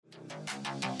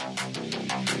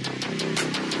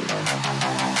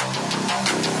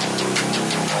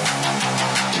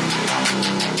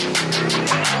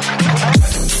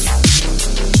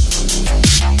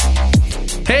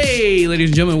Hey, ladies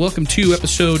and gentlemen, welcome to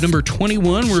episode number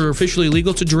 21. We're officially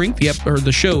legal to drink.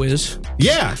 The show is.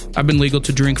 Yeah. I've been legal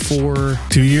to drink for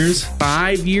 2 years.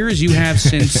 5 years. You have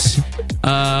since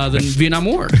the Vietnam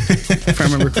War, if I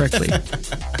remember correctly.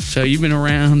 So you've been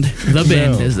around the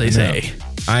bend, as they say.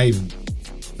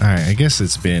 All right, I guess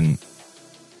it's been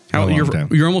a long time.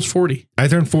 You're almost 40. I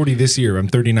turned 40 this year. I'm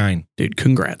 39. Dude,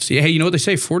 congrats. Yeah, hey, you know what they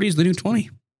say? 40 is the new 20.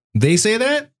 They say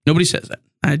that? Nobody says that.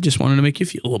 I just wanted to make you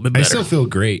feel a little bit better. I still feel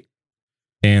great.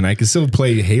 And I can still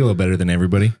play Halo better than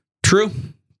everybody. True.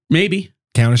 Maybe.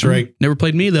 Counter-Strike. Never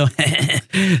played me, though.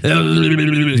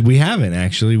 We haven't,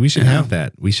 actually. We should have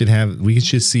that. We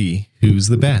should see who's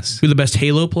the best. Who the best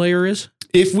Halo player is?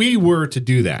 If we were to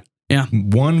do that. Yeah.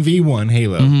 1v1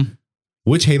 Halo.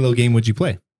 Which Halo game would you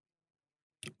play?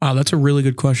 Wow, that's a really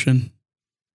good question.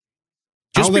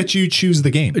 I'll let you choose the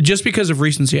game. Just because of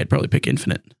recency, I'd probably pick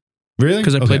Infinite. Really?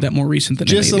 Because I played that more recent than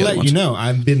just any to of the let you know,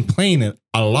 I've been playing it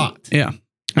a lot. Yeah.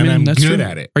 I'm good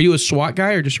at it. Are you a SWAT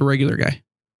guy or just a regular guy?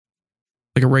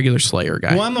 Like a regular Slayer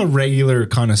guy? Well, I'm a regular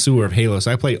connoisseur of Halo,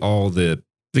 so I play all the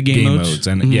game modes.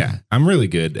 And yeah, I'm really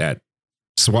good at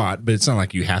SWAT, but it's not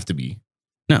like you have to be.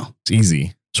 No. It's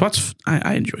easy. SWAT's,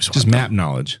 I enjoy SWAT. Just map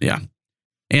knowledge. Yeah.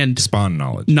 And spawn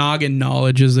knowledge. Noggin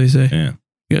knowledge, as they say. Yeah.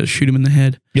 You gotta shoot him in the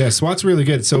head. Yeah, SWAT's really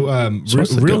good. So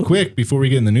real quick, before we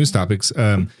get in the news topics,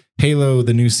 Halo,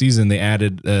 the new season, they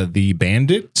added the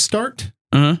Bandit start.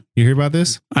 You hear about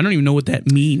this? I don't even know what that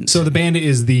means. So the Bandit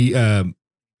is the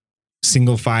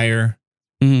single fire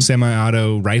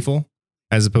semi-auto rifle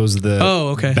as opposed to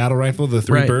the battle rifle, the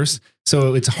 3 bursts.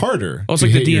 So it's harder. Oh, it's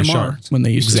like the DMR when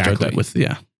they used to start that with,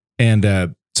 And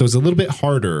so it's a little bit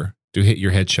harder to hit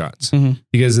your headshots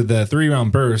because of the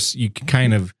 3-round bursts, you can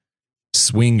kind of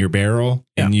swing your barrel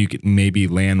and you could maybe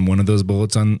land one of those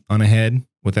bullets on a head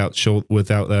without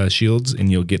shields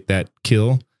and you'll get that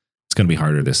kill. It's going to be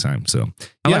harder this time. So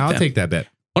I'll take that bet.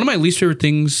 One of my least favorite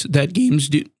things that games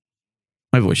do.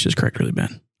 My voice just cracked really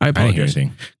bad. I apologize.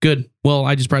 Good. Well,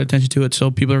 I just brought attention to it.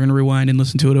 So people are going to rewind and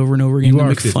listen to it over and over again. You are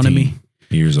make fun of me.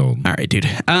 Years old. All right, dude.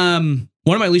 One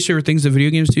of my least favorite things that video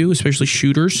games do, especially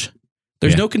shooters,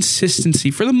 there's no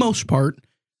consistency for the most part.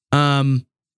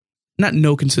 Not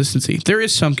no consistency. There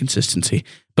is some consistency,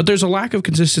 but there's a lack of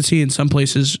consistency in some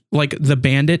places, like the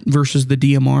Bandit versus the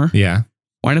DMR. Yeah.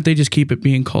 Why don't they just keep it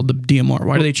being called the DMR?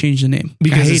 Why do they change the name?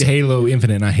 Because it's Halo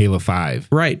Infinite, not Halo 5.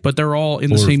 Right, but they're all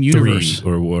in the same universe.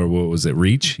 Or what was it?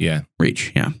 Reach? Yeah.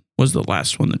 Reach, yeah. Was the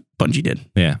last one that Bungie did.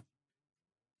 Yeah.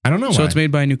 I don't know so why. It's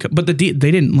made by a new company. But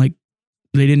they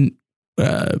didn't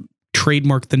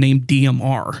trademark the name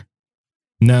DMR.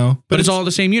 No. But it's all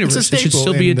the same universe. It's a staple. It should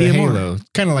still be a DMR.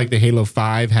 Kind of like the Halo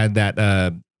 5 had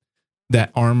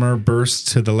that armor burst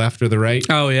to the left or the right.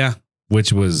 Oh, yeah.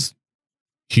 Which was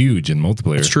huge in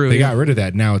multiplayer. It's true. They got rid of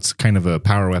that. Now it's kind of a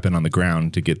power weapon on the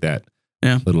ground to get that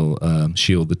little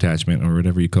shield attachment or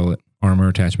whatever you call it. Armor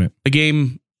attachment. The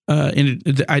game,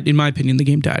 in my opinion, the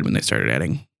game died when they started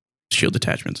adding shield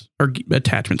attachments or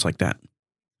attachments like that.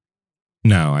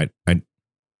 No,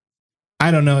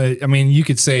 I don't know. I mean, you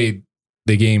could say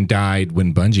the game died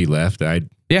when Bungie left. I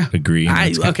agree.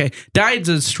 Died's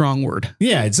a strong word.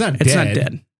 Yeah, it's not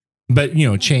dead. But,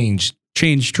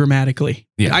 changed dramatically.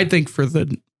 Yeah. I think for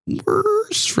the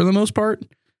worse for the most part.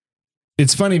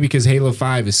 It's funny because Halo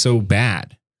 5 is so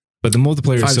bad, but the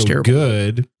multiplayer is so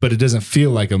good, but it doesn't feel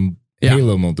like a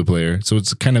Halo multiplayer. So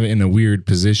it's kind of in a weird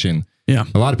position. Yeah.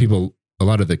 A lot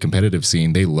of the competitive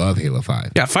scene, they love Halo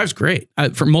 5. Yeah, 5's great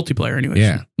for multiplayer anyways.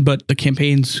 Yeah. But the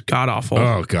campaign's god-awful.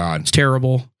 Oh, God. It's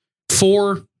terrible.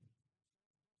 4.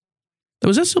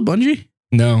 Was that still Bungie?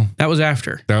 No. That was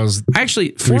after. That was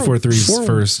actually 343's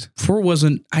first. 4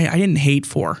 wasn't, I didn't hate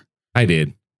 4. I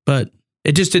did. But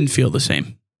it just didn't feel the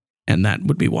same. And that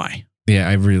would be why.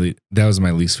 Yeah, that was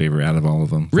my least favorite out of all of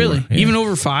them. 4. Really? Yeah. Even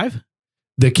over 5?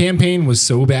 The campaign was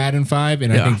so bad in 5,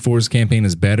 and I think 4's campaign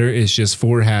is better. It's just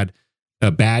 4 had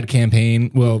a bad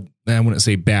campaign. Well, I wouldn't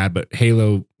say bad, but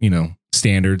Halo,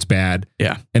 standards bad.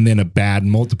 Yeah. And then a bad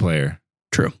multiplayer.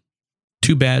 True.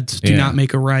 2 bads do not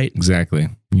make a right. Exactly.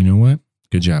 You know what?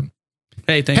 Good job.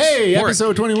 Hey, thanks. Hey,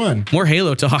 episode 21. More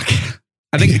Halo talk.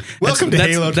 I think welcome to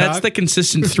Halo talk. That's the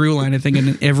consistent through line, I think,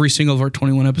 in every single of our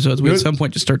 21 episodes. We at some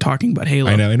point just start talking about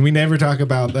Halo. I know, and we never talk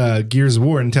about Gears of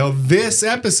War until this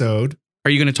episode.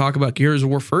 Are you going to talk about Gears of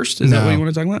War first? Is that what you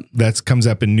want to talk about? That comes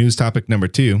up in news topic number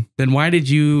 2. Then why did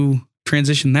you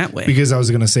transition that way? Because I was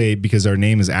going to say, because our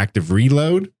name is Active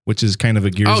Reload, which is kind of a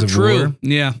Gears of War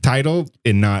yeah. title,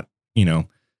 and not,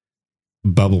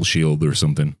 Bubble Shield or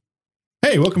something.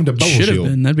 Hey, welcome to Bubble Should have Shield.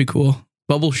 been. That'd be cool.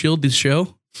 Bubble Shield the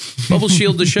show. Bubble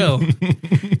Shield the show.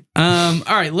 All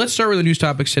right, let's start with the news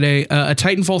topics today. A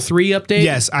Titanfall 3 update.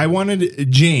 Yes, I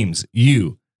wanted James,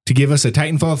 you, to give us a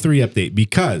Titanfall 3 update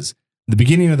because the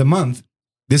beginning of the month,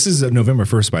 this is November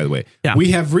 1st, by the way. Yeah.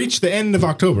 We have reached the end of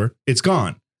October. It's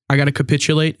gone. I got to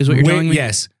capitulate, is what you're telling me?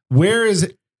 Yes. Where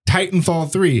is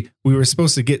Titanfall 3? We were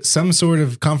supposed to get some sort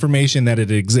of confirmation that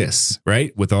it exists,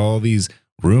 right? With all these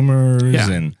rumors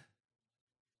and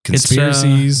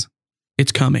conspiracies.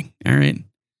 It's coming. All right.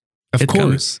 Of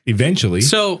course. Coming. Eventually.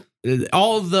 So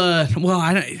all of the, well,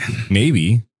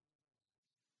 maybe.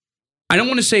 I don't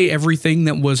want to say everything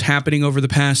that was happening over the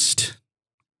past,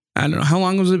 I don't know, how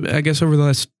long was it? I guess over the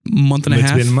last month and a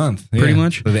half. It's been a month. Pretty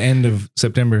much. For the end of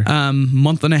September.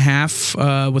 Month and a half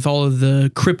with all of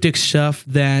the cryptic stuff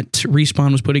that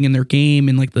Respawn was putting in their game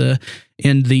and like I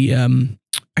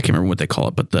can't remember what they call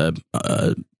it, but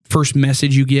the first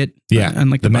message you get. Yeah. And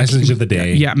like the message of the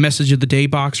day. Yeah. Message of the day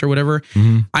box or whatever.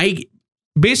 Mm-hmm. I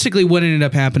basically what ended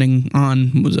up happening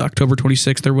on was October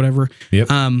 26th or whatever. Yep.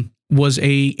 Was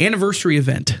a anniversary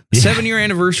event, 7-year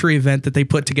anniversary event that they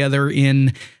put together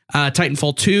in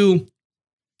Titanfall 2,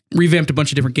 revamped a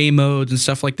bunch of different game modes and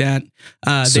stuff like that.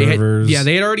 Servers.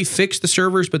 They had already fixed the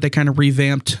servers, but they kind of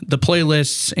revamped the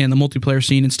playlists and the multiplayer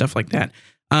scene and stuff like that.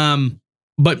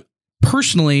 But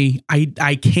personally,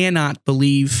 I cannot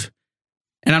believe,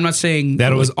 and I'm not saying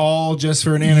that it was all just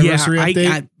for an anniversary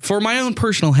update. For my own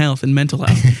personal health and mental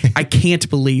health, I can't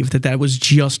believe that was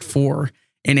just for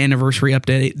an anniversary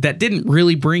update that didn't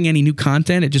really bring any new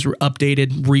content. It just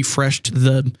updated, refreshed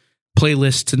the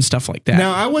playlists and stuff like that.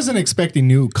 Now, I wasn't expecting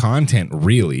new content,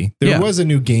 really. There was a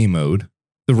new game mode,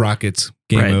 the Rockets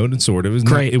game mode, and sort of.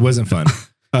 It wasn't fun.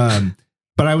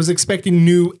 But I was expecting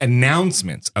new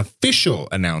announcements, official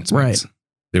announcements. Right.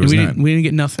 There was none. We didn't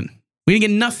get nothing. We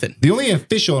didn't get nothing. The only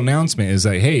official announcement is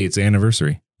like, hey, it's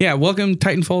anniversary. Yeah, welcome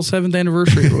Titanfall 7th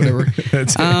anniversary or whatever.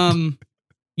 That's it.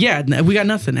 Yeah, we got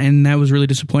nothing, and that was really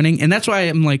disappointing. And that's why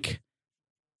I'm like,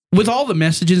 with all the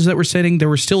messages that we're sending, there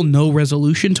was still no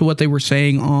resolution to what they were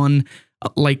saying on,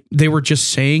 like, they were just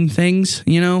saying things,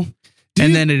 you know?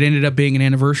 Then it ended up being an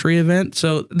anniversary event.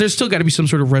 So there's still got to be some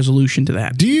sort of resolution to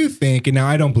that. Do you think, and now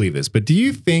I don't believe this, but do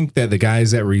you think that the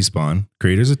guys at Respawn,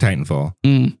 creators of Titanfall,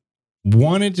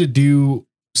 wanted to do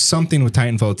something with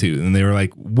Titanfall 2? And they were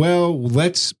like, well,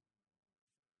 let's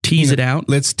tease it out.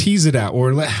 Let's tease it out.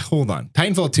 Or hold on.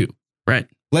 Titanfall 2. Right.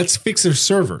 Let's fix their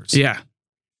servers. Yeah.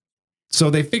 So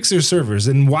they fixed their servers.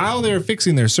 And while they were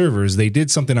fixing their servers, they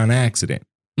did something on accident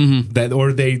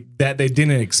that they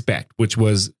didn't expect, which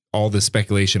was all the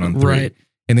speculation on 3. Right.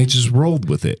 And they just rolled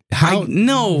with it. Do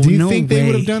you think they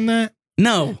would have done that?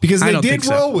 No. Because they did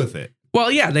roll with it.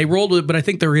 Well, yeah, they rolled with it, but I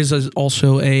think there is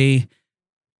also I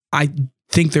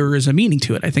think there is a meaning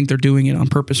to it. I think they're doing it on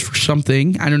purpose for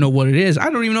something. I don't know what it is. I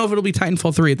don't even know if it'll be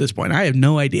Titanfall 3 at this point. I have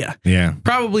no idea. Yeah.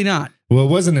 Probably not. Well, it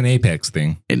wasn't an Apex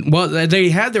thing. They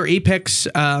had their Apex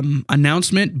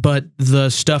announcement, but the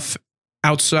stuff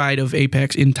outside of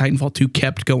Apex in Titanfall 2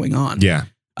 kept going on. Yeah.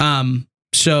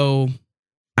 So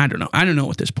I don't know. I don't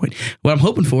know at this point. What I'm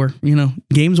hoping for,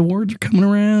 Games Awards are coming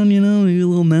around, maybe a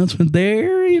little announcement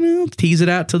there, tease it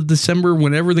out till December,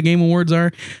 whenever the Game Awards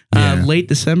are, late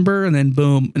December, and then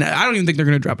boom. And I don't even think they're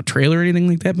going to drop a trailer or anything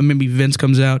like that, but maybe Vince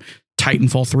comes out,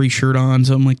 Titanfall 3 shirt on,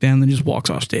 something like that, and then just walks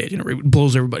off stage and it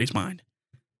blows everybody's mind.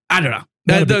 I don't know.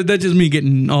 That's just me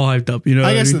getting all hyped up,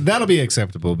 I guess that'll be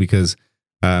acceptable because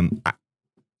Respawn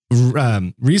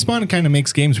kind of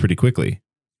makes games pretty quickly.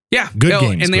 Yeah, good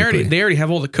games, and they already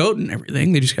have all the code and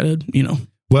everything. They just gotta,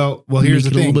 Well, here's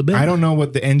the thing. I don't know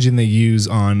what the engine they use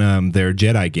on their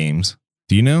Jedi games.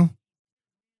 Do you know?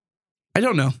 I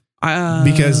don't know.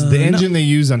 Because the engine they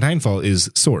use on Titanfall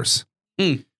is Source.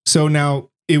 So now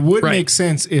it would make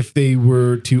sense if they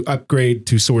were to upgrade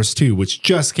to Source 2, which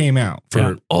just came out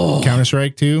for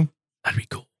Counter-Strike 2. That'd be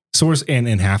cool. Source and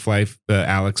Half-Life,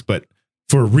 Alex, but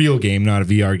for a real game, not a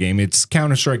VR game. It's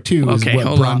Counter-Strike 2 is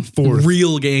what brought forth.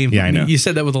 Real game. Yeah, I know. You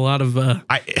said that with a lot of...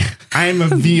 I am a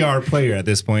VR player at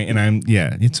this point, and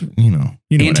it's,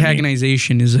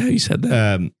 antagonization is how you said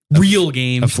that. Real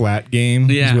game. A flat game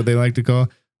is what they like to call.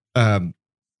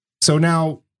 So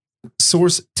now,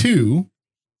 Source 2,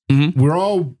 we're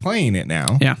all playing it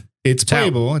now. Yeah. It's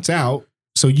playable. It's out.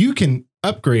 So you can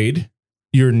upgrade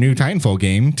your new Titanfall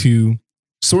game to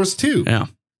Source 2. Yeah.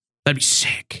 That'd be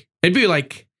sick. It'd be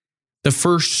like the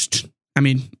first,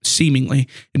 seemingly,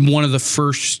 in one of the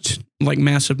first like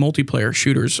massive multiplayer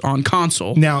shooters on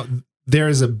console. Now, there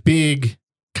is a big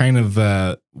kind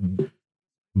of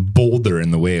boulder in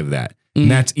the way of that.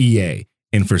 And that's EA.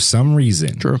 And for some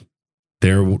reason,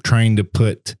 they're trying to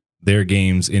put their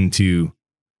games into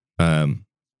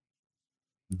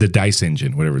the DICE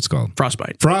engine, whatever it's called.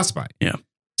 Frostbite. Yeah.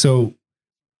 So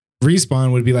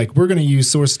Respawn would be like, we're going to use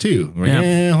Source 2. Like,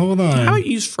 yeah, hold on. How about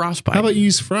you use Frostbite? How about you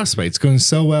use Frostbite? It's going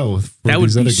so well with that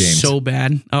these would other be games. So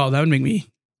bad. Oh, that would make me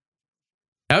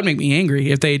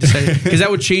angry if they decided, because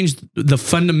that would change the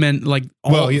fundamentally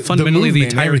the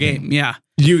entire game. Yeah.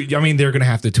 I mean, they're going to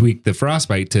have to tweak the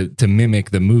Frostbite to mimic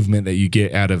the movement that you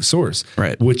get out of Source,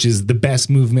 right? Which is the best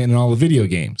movement in all the video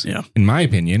games, in my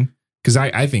opinion. Because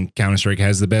I think Counter-Strike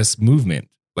has the best movement,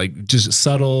 like just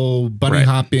subtle bunny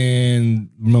hopping,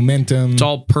 momentum. It's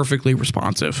all perfectly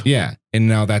responsive. Yeah, and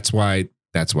now that's why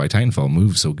Titanfall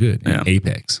moves so good. And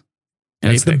Apex.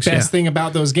 That's the best thing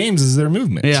about those games is their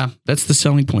movements. Yeah, that's the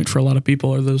selling point for a lot of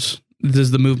people. Is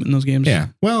the movement in those games? Yeah.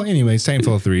 Well, anyways,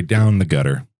 Titanfall 3 down the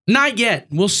gutter. Not yet.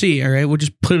 We'll see. All right, we'll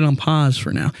just put it on pause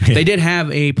for now. They did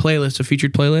have a playlist, a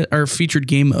featured playlist or featured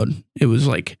game mode. It was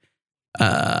like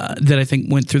that I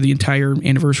think went through the entire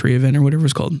anniversary event or whatever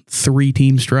it's called,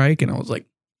 3-team strike, and I was like,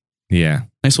 yeah,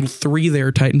 nice little 3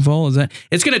 there. Titanfall is that?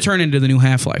 It's going to turn into the new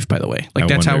Half-Life, by the way. Like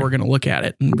that's how we're going to look at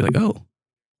it and be like, oh,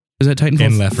 is that Titanfall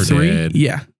and Left 4 3? Dead.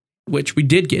 Yeah, which we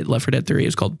did get. Left 4 Dead 3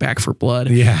 is called Back 4 Blood.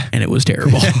 Yeah, and it was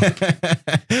terrible.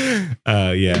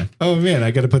 Yeah. Oh man,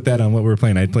 I got to put that on what we're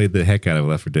playing. I played the heck out of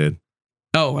Left 4 Dead.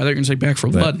 Oh, I thought you were going to say Back 4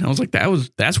 Blood. And I was like,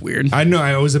 that's weird. I know.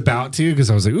 I was about to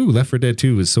because I was like, ooh, Left 4 Dead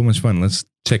 2 was so much fun. Let's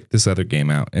check this other game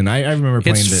out. And I remember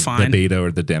playing the beta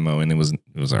or the demo, and it was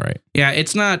all right. Yeah,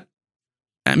 it's not.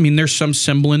 I mean, there's some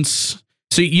semblance.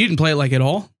 So you didn't play it like at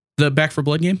all? The Back 4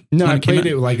 Blood game? No, I played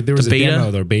it like there was a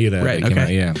demo or beta that came out.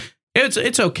 Yeah,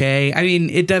 it's okay. I mean,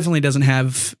 it definitely doesn't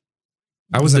have.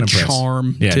 I wasn't the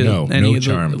charm to any of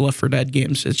the Left 4 Dead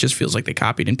games. It just feels like they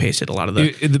copied and pasted a lot of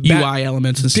the UI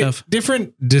elements and stuff.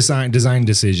 Different design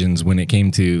decisions when it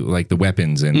came to like the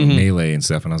weapons and melee and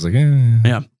stuff. And I was like,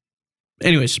 yeah.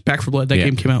 Anyways, Back 4 Blood. That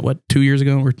game came out 2 years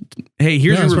ago. Hey,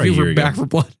 here's a review for Back 4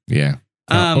 Blood. Yeah,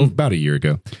 about a year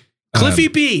ago. Cliffy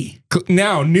B.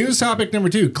 Now, news topic number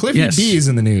 2. Cliffy B is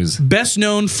in the news. Best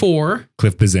known for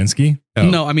Cliff Bleszinski. Oh.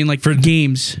 No, I mean like for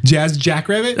games. Jazz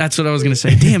Jackrabbit? That's what I was going to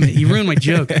say. Damn it. You ruined my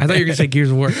joke. I thought you were going to say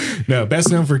Gears of War. No,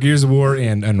 best known for Gears of War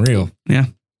and Unreal. Yeah.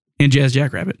 And Jazz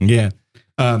Jackrabbit. Yeah.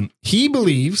 He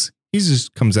believes, he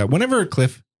just comes out, whenever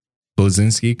Cliff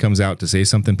Bleszinski comes out to say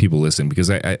something, people listen because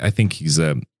I think he's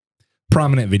a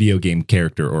prominent video game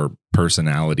character or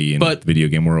personality in the video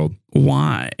game world.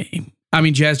 Why? I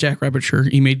mean, Jazz Jackrabbit, sure.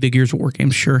 He made the Gears of War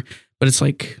games, sure. But it's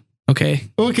like, okay.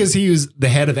 Well, because he was the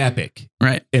head of Epic.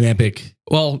 Right. And Epic.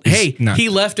 Well, hey, he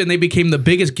left and they became the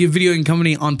biggest video game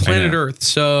company on planet Earth.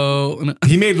 So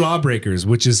he made Lawbreakers,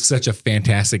 which is such a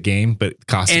fantastic game, but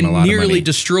cost him a lot of money. And nearly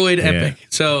destroyed Epic. Yeah.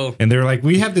 So, and they're like,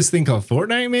 we have this thing called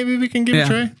Fortnite. Maybe we can give it a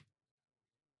try.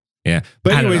 Yeah.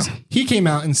 But anyways, he came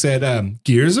out and said,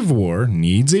 Gears of War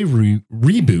needs a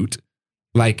reboot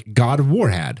like God of War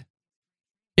had.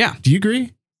 Yeah. Do you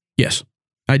agree? Yes,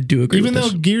 I do agree. Even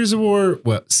though Gears of War,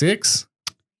 6?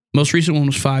 Most recent one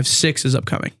was 5. 6 is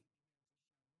upcoming.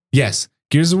 Yes.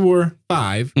 Gears of War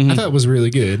 5. I thought it was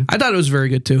really good. I thought it was very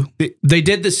good too. They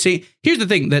did the same. Here's the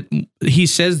thing that he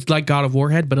says like God of War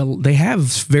had, but they have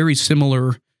very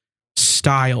similar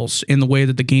styles in the way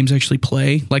that the games actually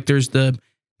play. Like there's the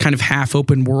kind of half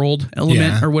open world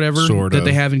element or whatever that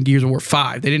they have in Gears of War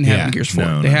 5. They didn't have it in Gears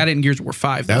 4. They had it in Gears of War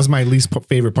 5. That was my least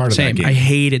favorite part of that game. I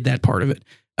hated that part of it.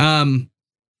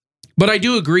 But I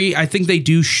do agree. I think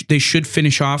they should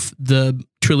finish off the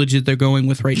trilogy that they're going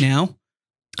with right now,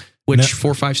 which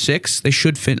 4, 5, 6. They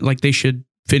should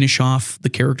finish off the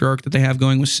character arc that they have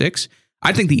going with 6.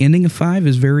 I think the ending of 5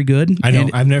 is very good. I know.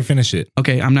 I've never finished it.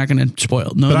 Okay, I'm not going to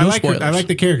spoil. No, but no spoilers. I like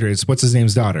the character. It's what's his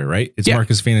name's daughter, right? It's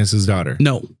Marcus Phoenix's daughter.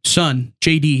 No, son.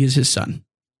 JD is his son.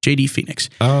 JD Phoenix.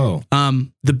 Oh.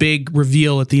 The big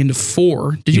reveal at the end of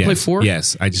 4. Did you play 4?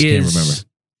 Yes, I just can't remember.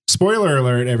 Spoiler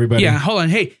alert, everybody. Yeah, hold on.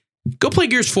 Hey, go play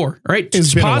Gears 4. All right,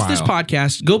 just pause this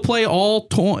podcast. Go play all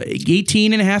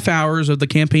 18 and a half hours of the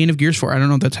campaign of Gears 4. I don't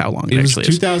know if that's how long it actually is.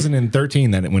 It was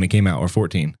 2013 when it came out, or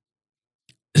 14.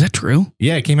 Is that true?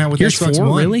 Yeah, it came out with Gears Xbox 4,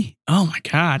 One. Really? Oh my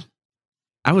God.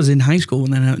 I was in high school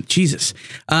when that happened. Jesus.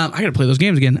 I got to play those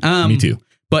games again. Me too.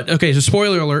 But okay, so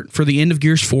spoiler alert for the end of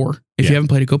Gears 4. If you haven't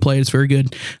played it, go play it. It's very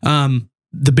good.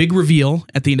 The big reveal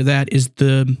at the end of that is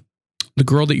the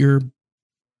girl that you're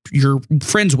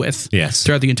friends with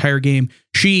throughout the entire game.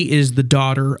 She is the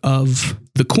daughter of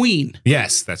the queen.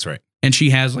 Yes, that's right. And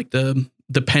she has like the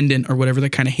pendant or whatever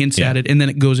that kind of hints at it. And then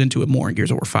it goes into it more in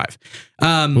Gears of War 5.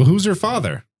 Well, who's her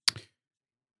father?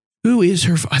 Who is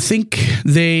her? I think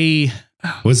they...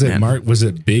 Was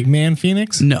it Big Man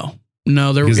Phoenix? No.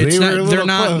 No, they're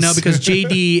not. Close. No, because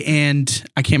JD and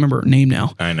I can't remember her name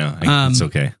now. I know. It's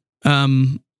okay.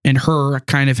 And her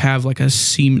kind of have like a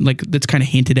seam, like that's kind of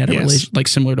hinted at a relation, like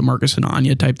similar to Marcus and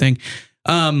Anya type thing.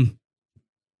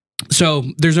 So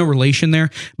there's no relation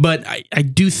there, but I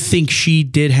do think she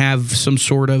did have some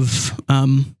sort of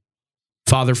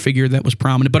father figure that was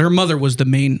prominent, but her mother was the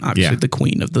main, obviously the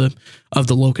queen of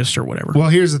the Locust or whatever. Well,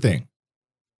 here's the thing.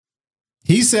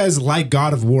 He says like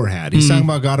God of War had. He's talking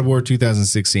about God of War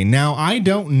 2016. Now, I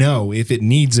don't know if it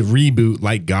needs a reboot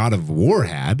like God of War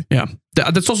had. Yeah.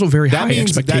 That's also very high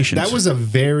expectations. That was a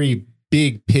very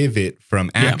big pivot from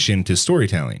action to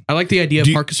storytelling. I like the idea of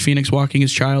Marcus Phoenix walking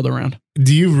his child around.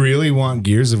 Do you really want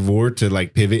Gears of War to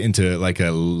like pivot into like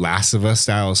a Last of Us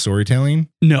style storytelling?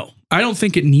 No, I don't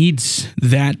think it needs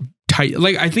that tight.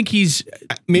 Like, I think he's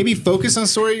maybe focus on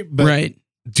story, but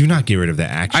do not get rid of that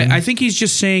action. I think he's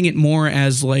just saying it more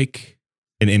as like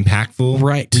an impactful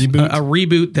reboot. A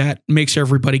reboot that makes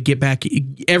everybody get back.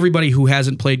 Everybody who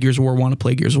hasn't played Gears of War want to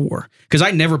play Gears of War. Because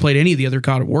I never played any of the other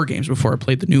God of War games before I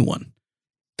played the new one.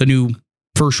 The new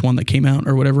first one that came out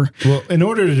or whatever. Well, in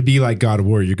order to be like God of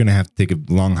War, you're going to have to take a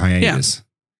long hiatus.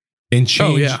 And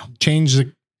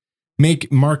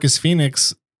make Marcus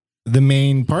Phoenix the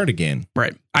main part again.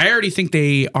 Right. I already think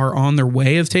they are on their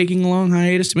way of taking a long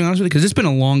hiatus, to be honest with you, because it's been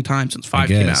a long time since 5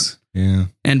 came out. Yeah.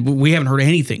 And we haven't heard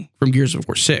anything from Gears of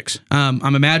War 6.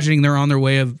 I'm imagining they're on their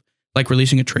way of like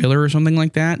releasing a trailer or something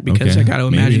like that, because I got to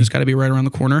imagine it's got to be right around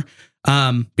the corner.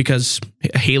 Because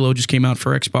Halo just came out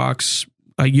for Xbox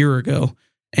a year ago,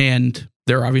 and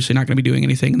they're obviously not going to be doing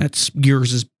anything. And that's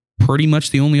Gears is pretty much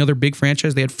the only other big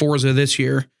franchise. They had Forza this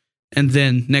year, and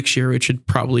then next year it should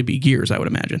probably be Gears, I would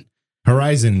imagine.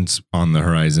 Horizon's on the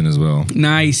horizon as well.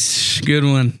 Nice. Good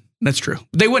one. That's true.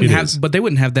 They wouldn't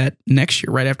have that next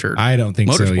year, right after. I don't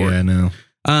think Motorsport. so. Yeah, no.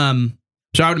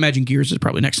 So I would imagine Gears is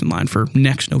probably next in line for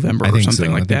next November or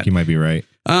something like that. I think you might be right.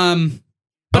 But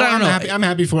I don't know. I'm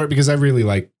happy for it because I really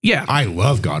like. Yeah. I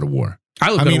love God of War. I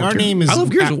love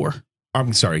Gears of War.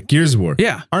 I'm sorry, Gears of War.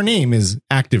 Yeah. Our name is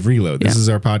Active Reload. This is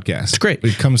our podcast. It's great.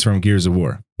 It comes from Gears of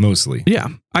War, mostly. Yeah.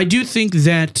 I do think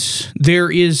that there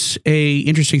is a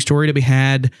interesting story to be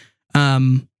had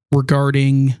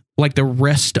regarding like the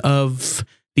rest of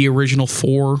the original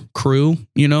 4 crew.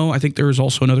 You know, I think there's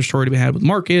also another story to be had with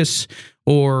Marcus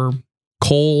or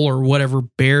Cole or whatever,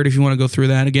 Baird, if you want to go through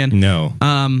that again. No.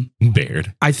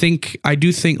 Baird. I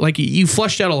do think like you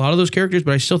fleshed out a lot of those characters,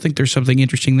 but I still think there's something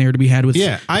interesting there to be had with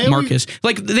Marcus.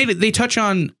 Like they touch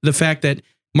on the fact that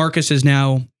Marcus is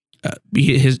now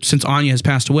since Anya has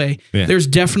passed away, there's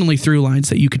definitely through lines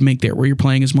that you could make there where you're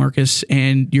playing as Marcus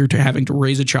and you're having to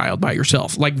raise a child by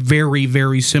yourself, like very,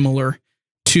 very similar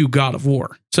to God of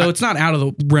War. So it's not out of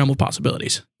the realm of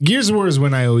possibilities. Gears of War is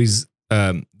when I always,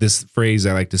 this phrase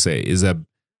I like to say is a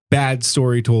bad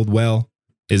story told well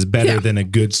is better than a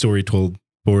good story told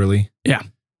poorly. Yeah.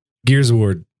 Gears of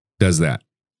War does that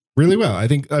really well. I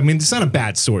mean, it's not a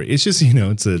bad story. It's just, it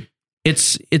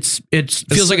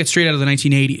feels like it's straight out of the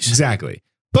 1980s. Exactly.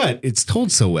 But it's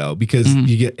told so well because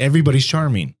you get everybody's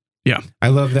charming. Yeah. I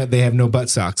love that they have no butt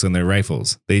socks on their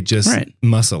rifles. They just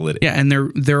muscle it. Yeah. And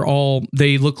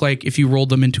they look like if you rolled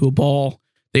them into a ball,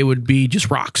 they would be just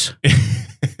rocks.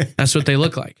 That's what they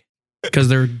look like because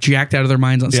they're jacked out of their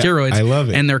minds on steroids. I love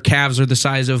it. And their calves are the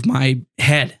size of my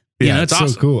head. It's awesome.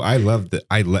 So cool. I love that.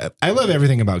 I love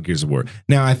everything about Gears of War.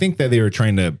 Now, I think that they were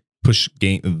trying to push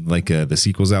the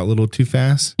sequels out a little too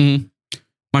fast. Mm-hmm.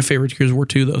 My favorite Gears of War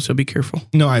 2, though, so be careful.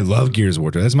 No, I love Gears of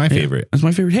War 2. That's my favorite. That's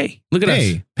my favorite. Hey, look at us.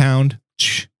 Hey, pound.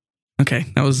 Okay,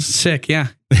 that was sick. Yeah.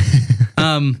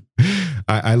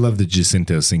 I love the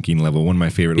Jacinto sinking level. One of my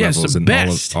favorite levels in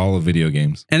all of video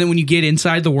games. And then when you get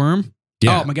inside the worm,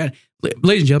 oh my God.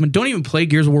 Ladies and gentlemen, don't even play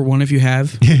Gears of War 1 if you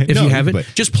have. If you haven't,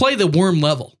 just play the worm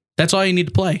level. That's all you need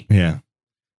to play. Yeah.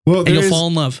 Well, and you'll fall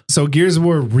in love. So Gears of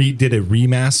War did a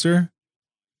remaster,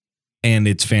 and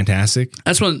it's fantastic.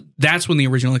 That's when the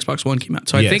original Xbox One came out.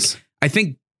 So I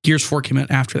think Gears 4 came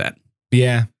out after that.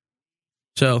 Yeah.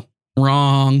 So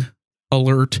wrong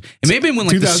alert. It may have been when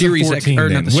like the Series X or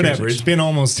not the whatever. It's been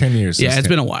almost 10 years. Yeah, it's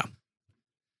been a while.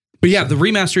 But yeah, the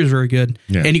remaster is very good,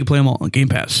 and you can play them all on Game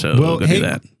Pass. So we'll go do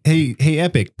that. Hey,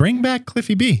 Epic, bring back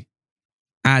Cliffy B.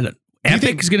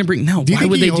 Epic is going to bring why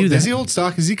would they do that? Is he old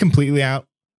stock? Is he completely out?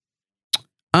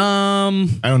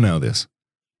 I don't know this.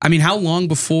 I mean, how long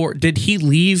before did he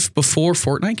leave before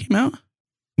Fortnite came out?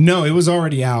 No, it was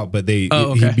already out, but he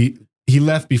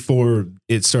left before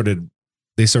it started.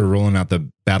 They started rolling out the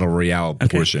Battle Royale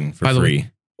portion for free.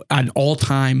 An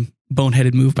all-time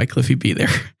boneheaded move by Cliffy B there.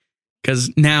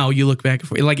 Because now you look back,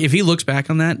 like if he looks back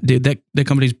on that, dude, that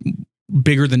company's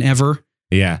bigger than ever.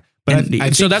 Yeah.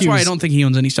 But so that's why I don't think he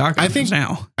owns any stock options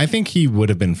now. I think he would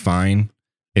have been fine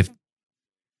if,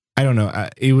 I don't know.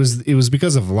 It was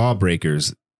because of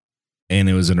Lawbreakers, and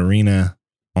it was an arena,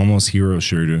 almost hero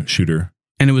shooter.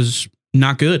 And it was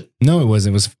not good. No, it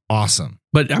wasn't. It was awesome.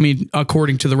 But I mean,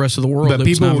 according to the rest of the world, but it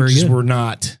was people not very just good. were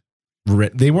not.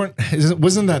 They weren't. It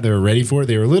wasn't that they were ready for it.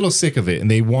 They were a little sick of it, and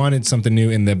they wanted something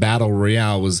new. And the battle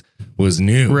royale was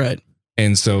new, right?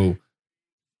 And so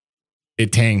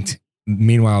it tanked.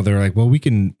 Meanwhile, they're like, "Well,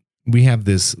 we have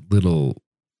this little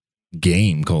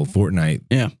game called Fortnite,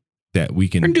 that we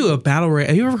can do a battle royale."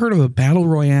 Have you ever heard of a battle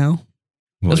royale?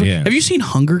 Well, yeah. Have you seen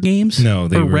Hunger Games? No,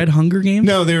 Red Hunger Games.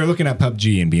 No, they were looking at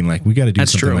PUBG and being like, "We got to do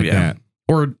something like that."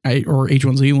 Or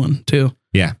H1Z1 too.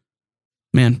 Yeah,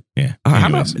 man. Yeah. How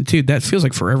about, dude? That feels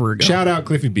like forever ago. Shout out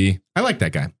Cliffy B. I like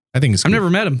that guy. I think it's cool. I've never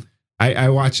met him. I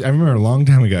remember a long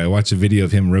time ago, I watched a video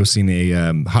of him roasting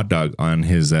a hot dog on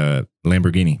his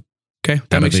Lamborghini. Okay,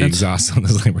 that makes sense. Exhaust on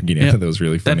his Lamborghini. Yeah. I thought that was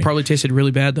really funny. That probably tasted really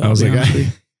bad, though. I was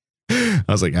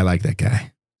like, I like that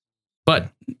guy. But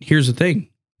here's the thing.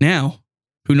 Now,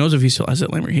 who knows if he still has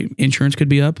that Lamborghini? Insurance could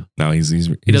be up. No, he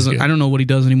doesn't. Good. I don't know what he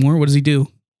does anymore. What does he do?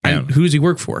 Who does he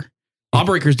work for?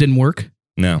 Lawbreakers didn't work.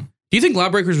 No. Do you think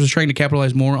Lawbreakers was trying to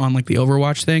capitalize more on like the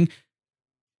Overwatch thing?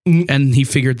 And he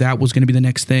figured that was going to be the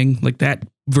next thing, like that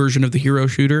version of the hero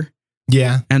shooter.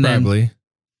 Yeah, and probably. Then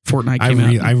Fortnite came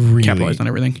out. I really capitalized on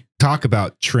everything. Talk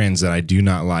about trends that I do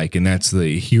not like, and that's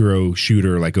the hero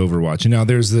shooter like Overwatch. And now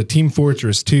there's the Team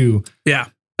Fortress 2. Yeah,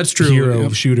 that's true. Hero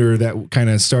shooter that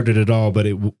kind of started it all, but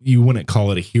you wouldn't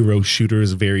call it a hero shooter.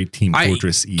 It's very Team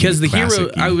Fortress-y. Because the hero,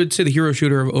 I would say the hero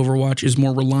shooter of Overwatch is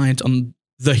more reliant on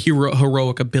the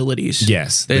heroic abilities.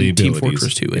 Yes, than Team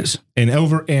Fortress 2 is.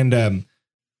 And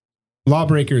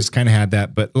Lawbreakers kind of had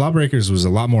that, but Lawbreakers was a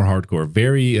lot more hardcore.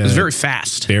 It was very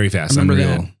fast. Very fast. I remember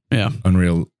Unreal. That. Yeah.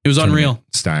 Unreal. It was Unreal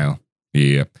style.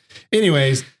 Yeah.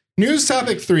 Anyways, news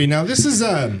topic 3. Now this is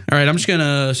all right, I'm just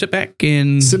gonna sit back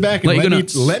and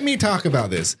let me talk about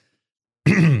this.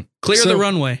 Clear the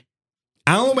runway.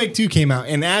 Alan Wake 2 came out,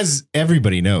 and as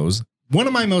everybody knows, one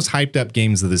of my most hyped up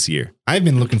games of this year. I've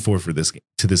been looking forward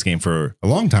to this game for a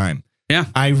long time. Yeah.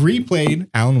 I replayed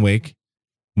Alan Wake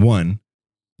 1.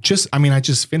 I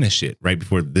just finished it right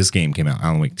before this game came out.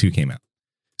 Alan Wake 2 came out.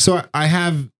 So I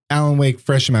have Alan Wake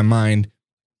fresh in my mind,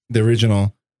 the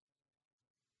original.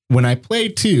 When I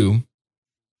played 2,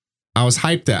 I was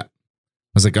hyped up. I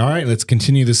was like, all right, let's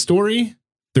continue the story.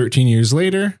 13 years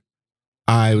later,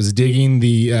 I was digging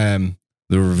the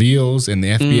reveals and the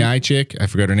FBI chick. I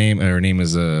forgot her name. Her name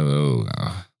is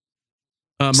Miranda.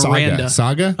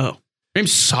 Saga? Oh. Her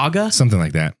name's Saga? Something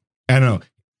like that. I don't know.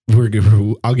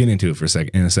 I'll get into it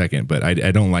in a second, but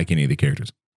I don't like any of the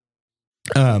characters.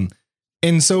 And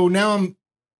so now I'm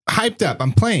hyped up.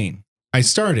 I'm playing. I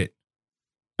start it.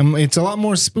 It's a lot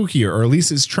more spookier, or at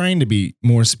least it's trying to be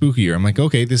more spookier. I'm like,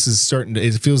 okay, this is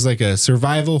it feels like a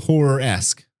survival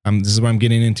horror-esque. This is what I'm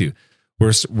getting into.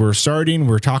 We're starting.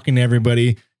 We're talking to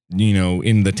everybody,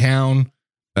 in the town.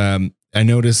 I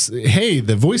notice, hey,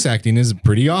 the voice acting is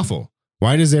pretty awful.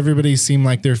 Why does everybody seem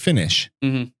like they're Finnish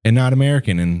and not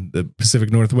American in the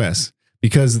Pacific Northwest?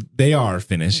 Because they are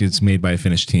Finnish. It's made by a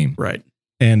Finnish team. Right.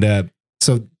 And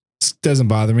so it doesn't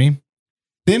bother me.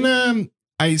 Then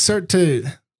I start to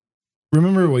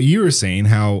remember what you were saying,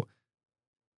 how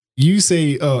you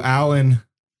say, oh, Alan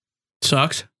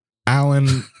sucks.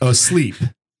 Alan asleep.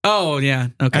 Oh, yeah.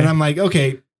 Okay. And I'm like,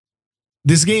 okay,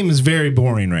 this game is very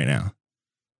boring right now.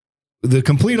 The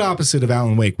complete opposite of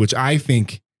Alan Wake, which I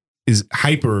think is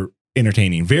hyper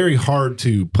entertaining, very hard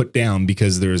to put down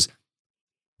because there's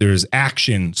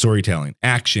action storytelling.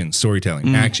 Action.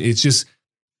 It's just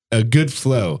a good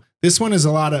flow. This one is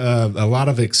a lot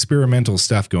of experimental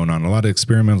stuff going on, a lot of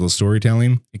experimental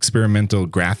storytelling, experimental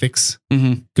graphics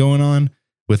going on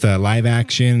with live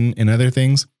action and other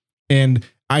things. And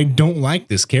I don't like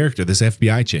this character, this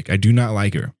FBI chick. I do not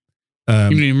like her. You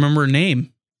don't even remember her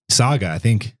name? Saga, I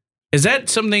think. Is that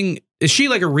something? Is she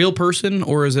like a real person,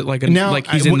 or is it like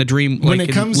he's in the dream? When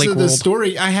it comes to the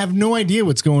story, I have no idea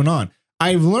what's going on.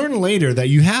 I've learned later that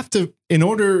you have to,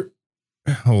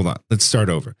 hold on, let's start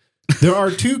over. There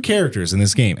are 2 characters in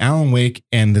this game, Alan Wake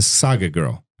and this Saga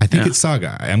girl. I think it's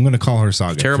Saga. I'm going to call her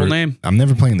Saga. Terrible name. I'm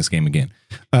never playing this game again.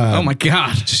 Oh my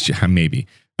God. Maybe.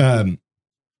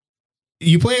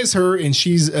 You play as her, and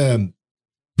she's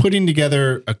putting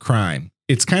together a crime.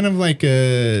 It's kind of like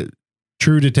a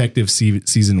True Detective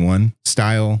season 1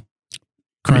 style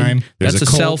crime. I mean, that's a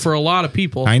sell for a lot of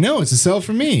people. I know, it's a sell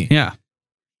for me. Yeah.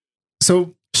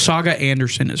 So Saga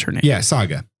Anderson is her name. Yeah,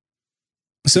 Saga.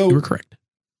 So you were correct.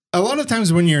 A lot of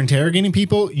times when you're interrogating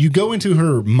people, you go into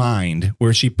her mind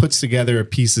where she puts together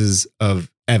pieces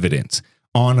of evidence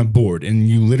on a board, and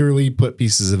you literally put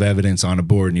pieces of evidence on a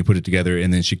board and you put it together,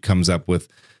 and then she comes up with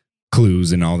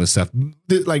clues and all this stuff,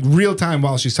 like real time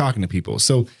while she's talking to people.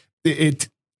 So it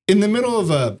in the middle of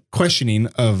a questioning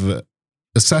of a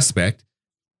suspect,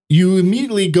 you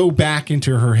immediately go back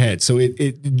into her head. So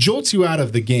it jolts you out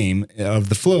of the game, of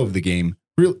the flow of the game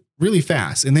really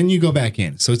fast. And then you go back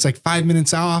in. So it's like 5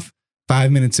 minutes off,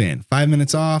 5 minutes in, 5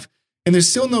 minutes off, and there's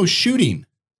still no shooting.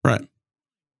 Right.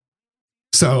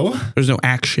 So there's no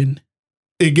action.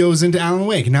 It goes into Alan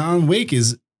Wake. Now Alan Wake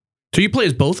is... So you play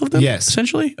as both of them? Yes.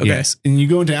 Essentially? Okay. Yes. And you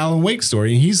go into Alan Wake's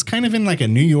story, and he's kind of in like a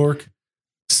New York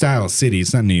style city.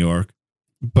 It's not New York,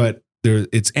 but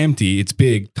it's empty. It's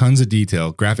big. Tons of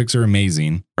detail. Graphics are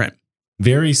amazing. Right.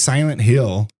 Very Silent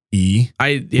Hill-y.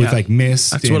 With like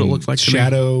mist. That's what it looks like.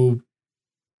 Shadow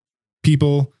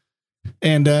people.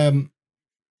 And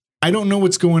I don't know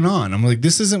what's going on. I'm like,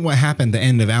 this isn't what happened at the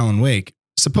end of Alan Wake.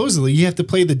 Supposedly, you have to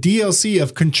play the DLC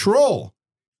of Control.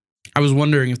 I was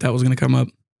wondering if that was going to come up.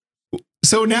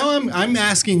 So now I'm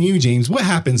asking you, James, what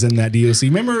happens in that DLC?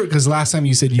 Remember, because last time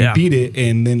you said you beat it,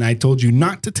 and then I told you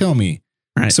not to tell me.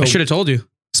 Right. So I should have told you.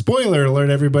 Spoiler alert,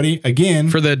 everybody! Again,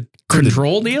 for the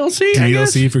Control DLC.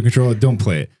 DLC for Control. Don't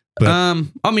play it. But,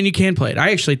 I mean, you can play it.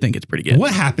 I actually think it's pretty good.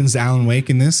 What happens to Alan Wake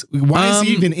in this? Why is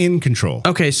he even in Control?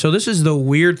 Okay, so this is the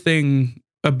weird thing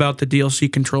about the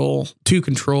DLC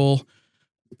Control.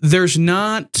 There's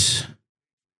not,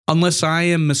 unless I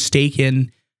am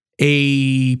mistaken,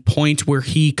 a point where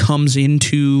he comes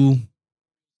into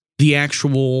the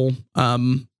actual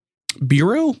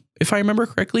bureau. If I remember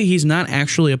correctly, he's not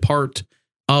actually a part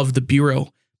of the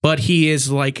bureau, but he is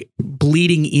like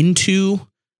bleeding into,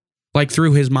 like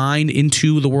through his mind,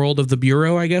 into the world of the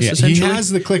bureau, I guess. Essentially, he has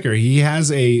the clicker. He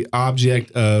has a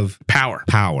object of power.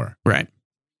 Right.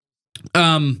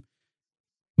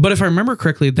 But if I remember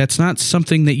correctly, that's not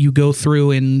something that you go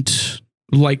through and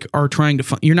like are trying to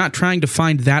find. You're not trying to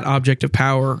find that object of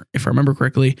power, if I remember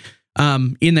correctly,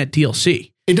 in that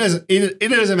DLC. It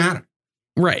doesn't matter.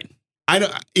 Right.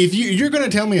 If you're going to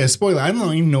tell me a spoiler, I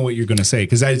don't even know what you're going to say,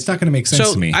 because it's not going to make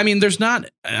sense to me. I mean,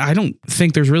 I don't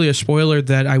think there's really a spoiler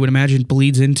that I would imagine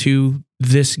bleeds into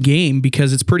this game,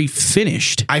 because it's pretty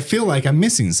finished. I feel like I'm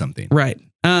missing something. Right.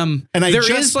 And I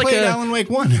just played Alan Wake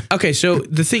 1. Okay, so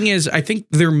the thing is, I think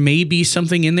there may be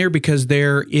something in there, because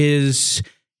there is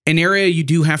an area you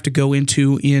do have to go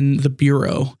into in the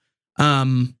bureau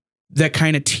that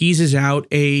kind of teases out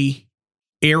a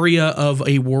area of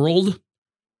a world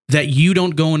that you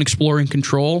don't go and explore and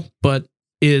control, but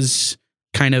is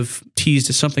kind of teased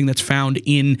as something that's found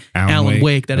in Alan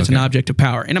Wake that is an object of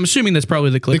power. And I'm assuming that's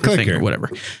probably the clicker thing or whatever.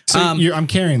 So I'm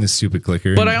carrying this stupid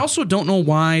clicker. But I also don't know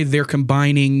why they're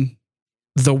combining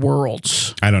the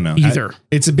worlds. I don't know either.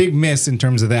 It's a big miss in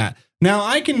terms of that. Now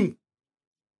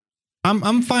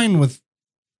I'm fine with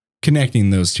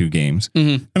connecting those two games,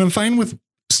 and I'm fine with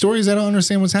stories I don't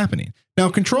understand what's happening. Now,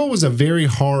 Control was a very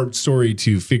hard story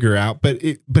to figure out, but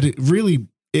it really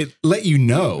let you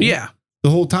know. Yeah. The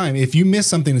whole time, if you miss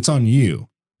something, it's on you.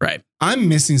 Right. I'm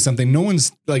missing something. No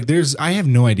one's like, I have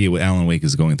no idea what Alan Wake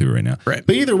is going through right now. Right.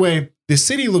 But either way, the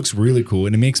city looks really cool,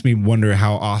 and it makes me wonder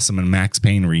how awesome a Max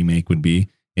Payne remake would be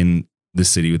in the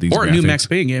city with these or graphics. A new Max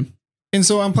Payne game. And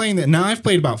so I'm playing that now. I've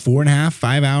played about 4.5,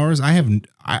 5 hours. I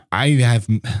have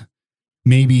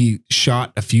maybe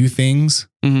shot a few things.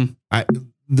 Mm-hmm.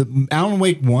 The Alan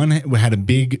Wake 1 had a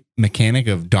big mechanic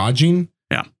of dodging.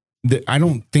 Yeah. I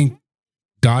don't think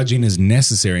dodging is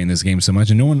necessary in this game so much.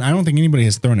 And I don't think anybody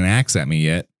has thrown an axe at me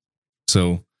yet.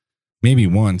 So maybe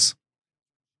once.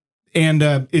 And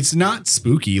it's not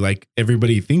spooky like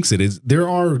everybody thinks it is. There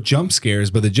are jump scares,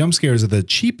 but the jump scares are the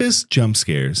cheapest jump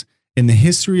scares in the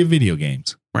history of video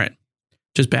games. Right.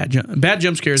 Just bad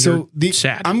jump scares are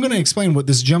sad. I'm going to explain what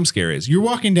this jump scare is. You're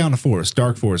walking down a forest,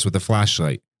 dark forest, with a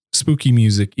flashlight. Spooky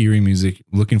music, eerie music,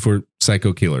 looking for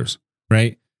psycho killers,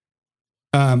 right?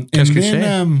 And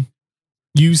then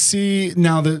you see,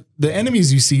 now the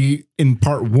enemies you see in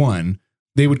part 1,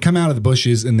 they would come out of the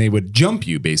bushes and they would jump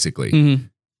you, basically. Mm-hmm.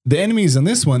 The enemies in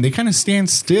this one, they kind of stand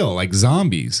still like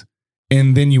zombies.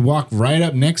 And then you walk right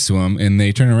up next to them and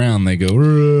they turn around and they go,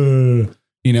 "Rrr,"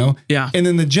 you know? Yeah. And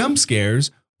then the jump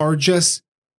scares are just,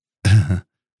 it's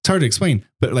hard to explain,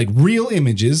 but like real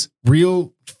images,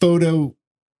 real photo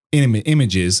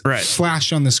images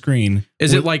flash on the screen.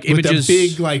 Is it like images? With a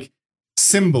big like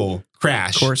symbol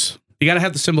crash. Of course. You got to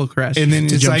have the symbol crash. And then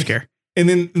it's jump like, scare. And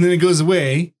then it goes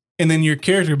away. And then your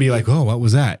character will be like, oh, what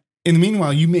was that? In the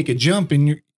meanwhile, you make a jump and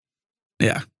you're,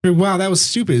 wow, that was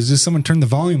stupid. It's just someone turned the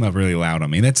volume up really loud on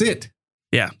me. That's it.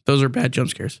 Yeah. Those are bad jump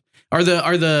scares. Are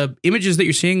the images that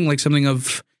you're seeing like something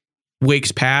of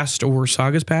Wake's past or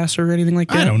Saga's past or anything like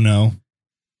that? I don't know.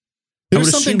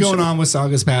 There's something going on with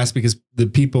Saga's past because the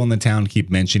people in the town keep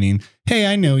mentioning, "Hey,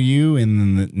 I know you,"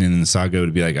 and then Saga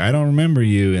would be like, "I don't remember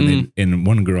you." And then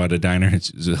one girl at a diner,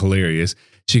 it's hilarious.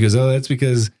 She goes, "Oh, that's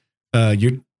because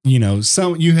you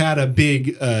had a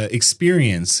big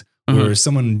experience where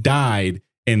someone died,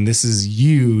 and this is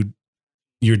your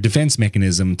defense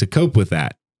mechanism to cope with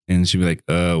that." And she'd be like,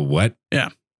 "What? Yeah,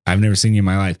 I've never seen you in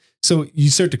my life." So you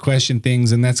start to question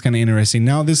things, and that's kind of interesting.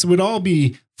 Now, this would all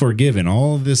be forgiven.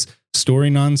 All of this story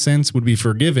nonsense would be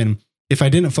forgiven if I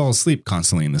didn't fall asleep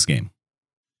constantly in this game.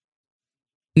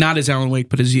 Not as Alan Wake,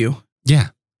 but as you.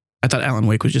 Yeah. I thought Alan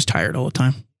Wake was just tired all the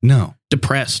time. No.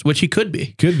 Depressed, which he could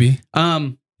be. Could be.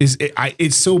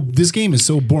 This game is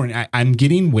so boring. I'm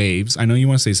getting waves. I know you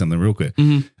want to say something real quick.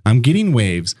 I'm getting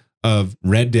waves of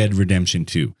Red Dead Redemption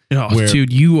 2. Oh,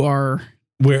 dude, you are...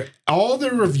 Where all the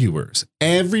reviewers,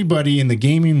 everybody in the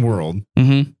gaming world,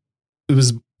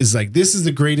 is like, this is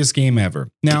the greatest game ever.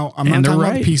 Now, I'm not talking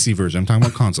about the PC version. I'm talking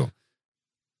about console.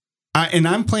 I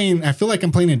feel like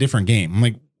I'm playing a different game. I'm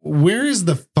like, where is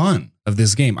the fun of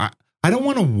this game? I don't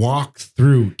want to walk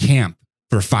through camp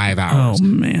for 5 hours. Oh,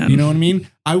 man. You know what I mean?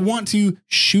 I want to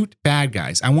shoot bad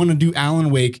guys. I want to do Alan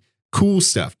Wake cool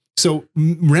stuff. So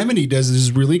Remedy does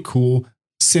this really cool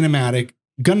cinematic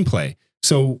gunplay.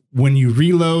 So when you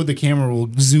reload, the camera will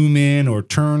zoom in or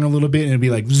turn a little bit, and it'll be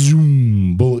like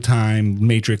zoom, bullet time,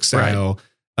 Matrix style.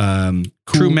 Cool.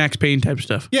 True Max Payne type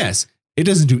stuff. Yes. It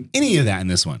doesn't do any of that in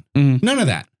this one. None of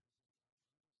that.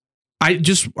 I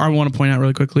want to point out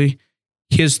really quickly,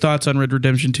 his thoughts on Red Dead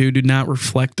Redemption 2 do not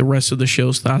reflect the rest of the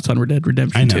show's thoughts on Red Dead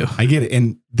Redemption 2. I get it.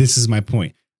 And this is my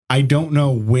point. I don't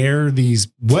know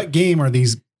what game are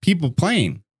these people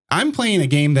playing? I'm playing a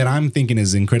game that I'm thinking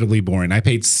is incredibly boring. I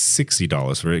paid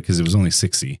 $60 for it because it was only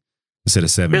 $60 instead of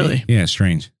 $70. Really? Yeah,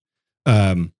 strange.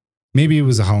 Maybe it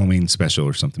was a Halloween special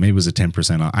or something. Maybe it was a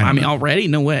 10% off. I mean, already?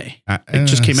 No way. It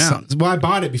just came out. Well, I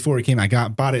bought it before it came out. I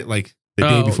bought it like the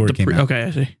day before it came out. Okay,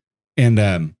 I see.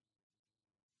 And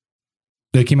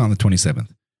it came out on the 27th.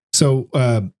 So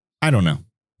I don't know.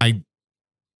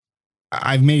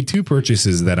 I've made 2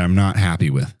 purchases that I'm not happy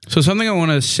with. So something I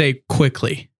want to say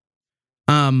quickly.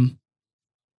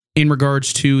 In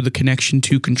regards to the connection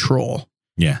to control.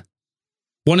 Yeah.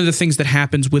 One of the things that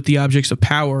happens with the objects of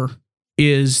power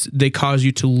is they cause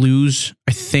you to lose,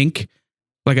 I think,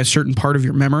 like a certain part of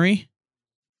your memory.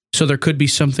 So there could be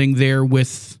something there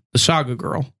with the Saga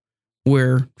girl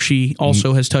where she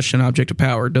also has touched an object of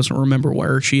power, doesn't remember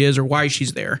where she is or why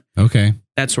she's there. Okay.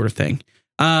 That sort of thing.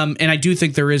 And I do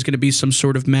think there is going to be some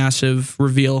sort of massive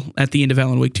reveal at the end of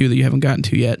Alan Wake 2 that you haven't gotten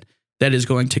to yet. That is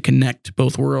going to connect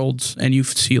both worlds, and you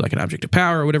see like an object of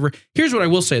power or whatever. Here's what I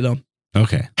will say, though.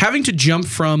 Okay. Having to jump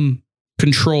from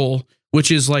Control,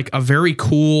 which is like a very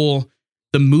cool,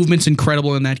 the movement's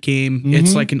incredible in that game.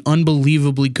 It's like an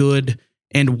unbelievably good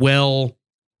and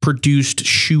well-produced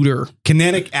shooter.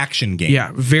 Kinetic action game.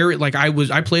 Yeah, very, like I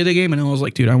played the game, and I was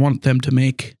like, dude, I want them to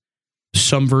make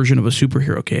some version of a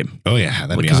superhero game. Oh, yeah, that'd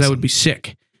be awesome. Because that would be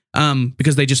sick.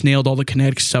 Because they just nailed all the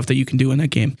kinetic stuff that you can do in that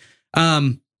game.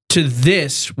 To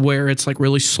this, where it's like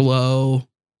really slow,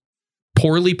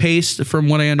 poorly paced, from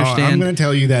what I understand. I'm going to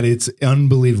tell you that it's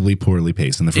unbelievably poorly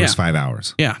paced in the first 5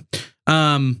 hours. Yeah.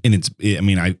 And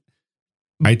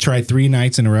I tried 3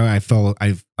 nights in a row.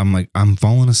 I'm like, I'm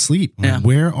falling asleep. Yeah.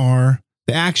 Where are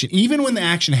the action? Even when the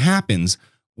action happens,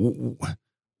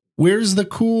 where's the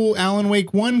cool Alan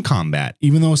Wake 1 combat?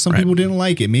 Even though some people didn't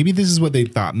like it. Maybe this is what they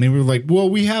thought. And they were like, well,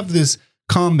 we have this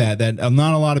combat that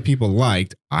not a lot of people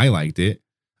liked. I liked it.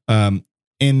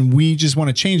 And we just want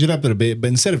to change it up a little bit, but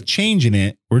instead of changing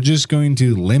it, we're just going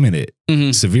to limit it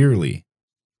severely.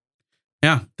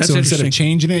 Yeah, that's so instead of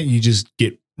changing it, you just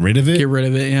get rid of it. Get rid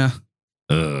of it, yeah.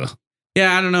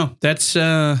 Yeah, I don't know. That's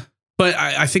but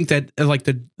I think that like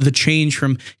the change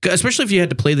from, especially if you had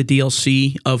to play the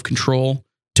DLC of Control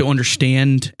to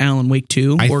understand Alan Wake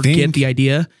 2 or get the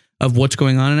idea of what's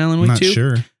going on in Alan Wake 2. Not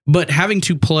sure. But having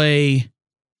to play,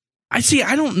 I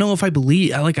don't know if I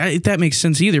believe, if that makes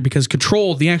sense either, because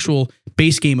Control, the actual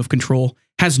base game of Control,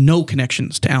 has no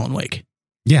connections to Alan Wake.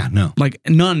 Yeah, no. Like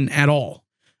none at all.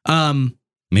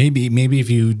 Maybe if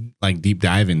you like deep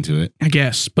dive into it, I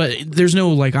guess, but there's no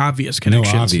like obvious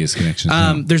connections. No obvious connections.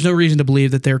 No. There's no reason to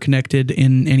believe that they're connected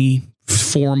in any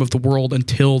form of the world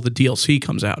until the DLC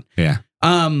comes out. Yeah.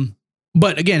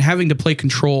 But again, having to play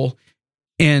Control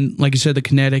And like you said, the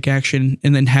kinetic action,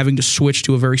 and then having to switch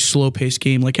to a very slow-paced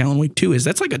game like Alan Wake 2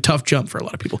 that's like a tough jump for a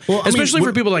lot of people. Well, especially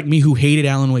for people like me who hated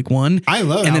Alan Wake 1. I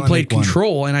love and then Alan played Wake 1.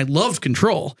 Control, and I loved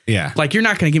Control. Yeah. Like, you're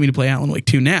not going to get me to play Alan Wake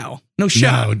 2 now. No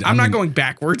shot. No, I'm not going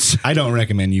backwards. I don't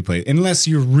recommend you play it unless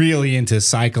you're really into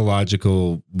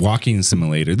psychological walking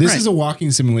simulator. This is a walking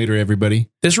simulator, everybody.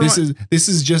 This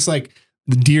is just like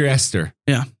Dear Esther.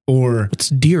 Yeah. Or what's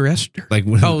Dear Esther? Like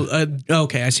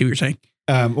okay, I see what you're saying.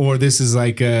 Or this is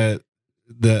like the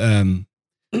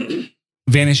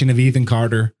Vanishing of Ethan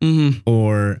Carter,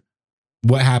 or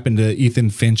What Happened to Ethan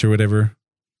Finch, or whatever.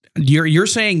 You're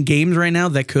saying games right now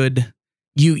that could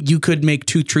you could make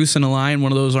two truths and a lie, and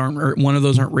one of those aren't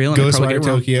real. And Ghostwire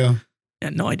Tokyo. Yeah,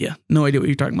 no idea what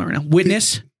you're talking about right now.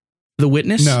 Witness, The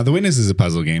Witness. No, The Witness is a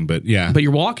puzzle game, but yeah, but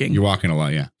you're walking. You're walking a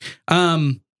lot, yeah.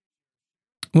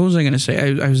 What was I going to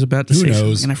say? I was about to say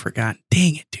something and I forgot.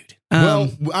 Dang it, dude. Well,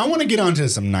 I want to get on to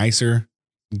some nicer,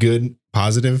 good,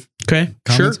 positive. Okay,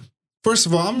 comments. Sure. First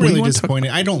of all, I'm really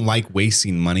disappointed. I don't like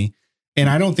wasting money, and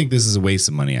I don't think this is a waste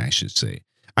of money, I should say.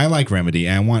 I like Remedy,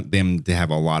 and I want them to have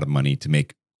a lot of money to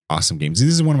make awesome games. This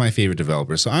is one of my favorite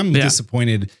developers, so I'm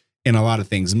disappointed in a lot of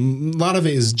things. A lot of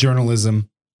it is journalism,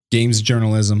 games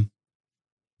journalism,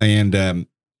 and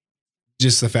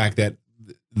just the fact that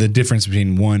the difference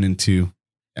between 1 and 2,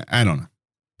 I don't know.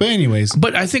 But anyways.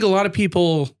 But I think a lot of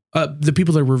people, the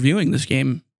people that are reviewing this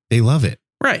game, they love it.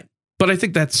 Right. But I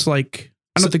think that's like,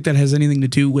 I don't think that has anything to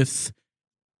do with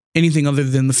anything other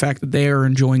than the fact that they are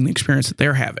enjoying the experience that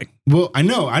they're having. Well, I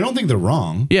know. I don't think they're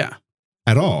wrong. Yeah.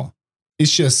 At all.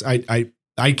 It's just, I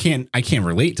can't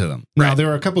relate to them. Right. Now,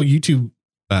 there are a couple of YouTube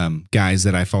guys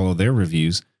that I follow their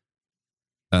reviews.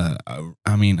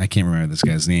 I mean, I can't remember this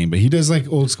guy's name, but he does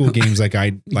like old school games like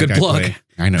I play.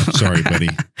 I know. Sorry, buddy.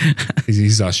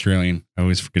 He's Australian. I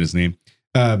always forget his name.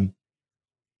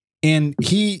 And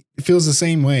he feels the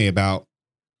same way about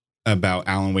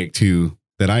Alan Wake 2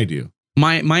 that I do.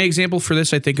 My example for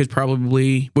this, I think, would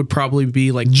probably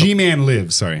be like G-Man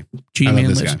Lives. Sorry.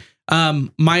 G-Man Lives.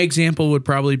 My example would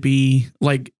probably be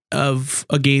like of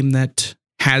a game that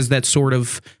has that sort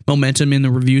of momentum in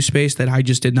the review space that I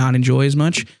just did not enjoy as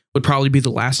much, would probably be The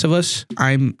Last of Us.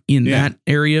 I'm in that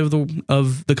area of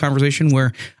the conversation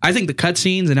where I think the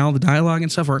cutscenes and all the dialogue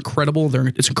and stuff are incredible.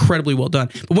 It's incredibly well done.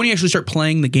 But when you actually start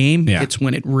playing the game, it's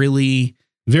when it really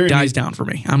dies down for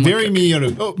me. I'm very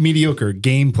mediocre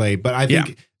gameplay, but I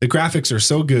think the graphics are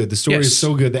so good, the story is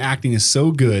so good, the acting is so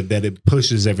good that it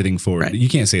pushes everything forward. Right. You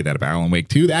can't say that about Alan Wake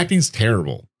 2. The acting's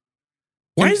terrible.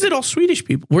 Why is it all Swedish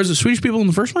people? Where's the Swedish people in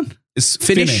the first one? It's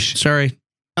Finnish. Sorry.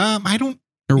 I don't.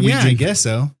 Norwegian. Yeah, I guess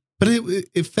so. But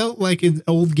it felt like an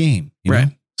old game, right?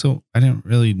 Know? So I didn't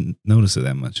really notice it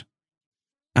that much.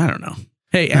 I don't know.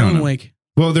 Hey, Alan Wake.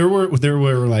 Well, there were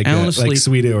like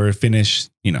Swedish or Finnish,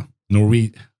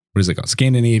 Norwegian. What is it called?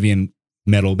 Scandinavian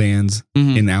metal bands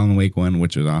in Alan Wake 1,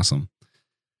 which was awesome.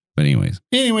 But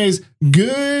anyways,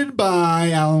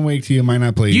 goodbye, Alan Wake 2. I might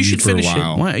not play you for a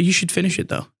while. Why? You should finish it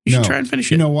though. You should try and finish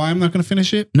it. You know why I'm not going to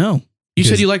finish it? No. You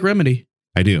said you like Remedy.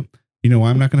 I do. You know why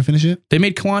I'm not going to finish it? They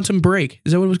made Quantum Break.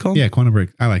 Is that what it was called? Yeah, Quantum Break.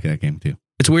 I like that game too.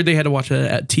 It's weird they had to watch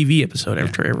a TV episode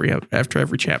after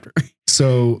every chapter.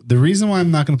 So the reason why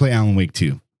I'm not going to play Alan Wake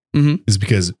 2 is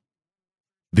because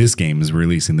this game is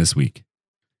releasing this week.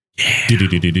 Yeah.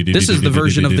 This is the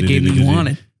version of the game that you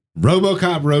wanted.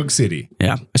 Robocop Rogue City.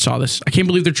 Yeah, I saw this. I can't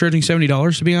believe they're charging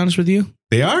 $70, to be honest with you.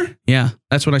 They are? Yeah,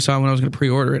 that's what I saw when I was going to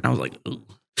pre-order it. And I was like, ooh.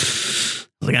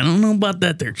 I don't know about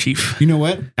that there, Chief. You know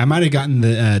what? I might have gotten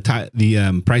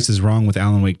the prices wrong with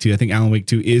Alan Wake 2. I think Alan Wake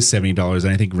 2 is $70,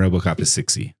 and I think Robocop is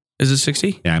 $60. Is it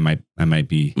 $60? Yeah, I might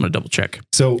be. I'm going to double check.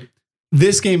 So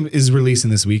this game is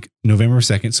releasing this week, November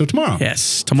 2nd. So tomorrow.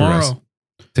 Yes, tomorrow.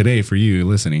 Today for you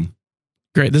listening.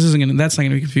 Great. That's not going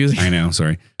to be confusing. I know.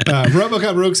 Sorry.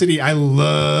 RoboCop Rogue City. I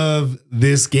love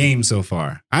this game so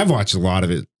far. I've watched a lot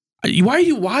of it. Why are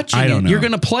you watching it? I don't know. You're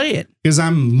going to play it. Because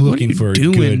I'm looking for a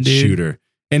good shooter.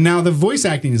 And now the voice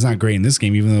acting is not great in this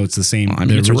game, even though it's the same.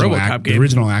 It's a RoboCop game. The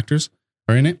original actors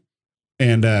are in it.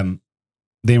 And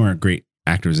they weren't great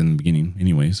actors in the beginning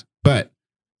anyways. But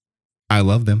I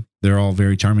love them. They're all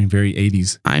very charming, very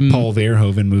 80s. Paul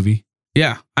Verhoeven movie.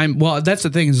 Yeah, well, that's the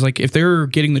thing is like if they're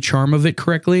getting the charm of it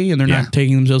correctly and they're not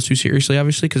taking themselves too seriously,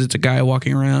 obviously, because it's a guy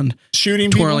walking around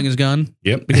shooting, twirling his gun.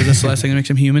 Yep, because that's the last thing that makes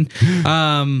him human.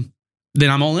 Then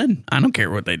I'm all in. I don't care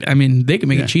what they do. I mean, they can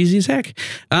make it cheesy as heck.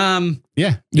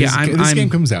 This game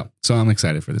comes out, so I'm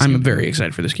excited for this. I'm very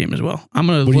excited for this game as well. What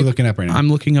are you looking up right now? I'm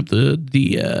looking up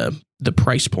the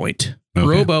price point.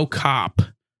 Okay.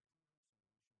 Robocop.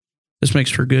 This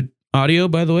makes for good audio,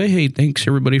 by the way. Hey, thanks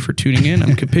everybody for tuning in. I'm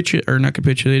not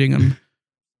capitulating.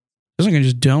 Doesn't I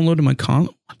just download to my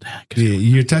console? What the heck? Yeah,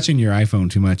 you're touching your iPhone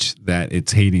too much that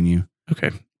it's hating you.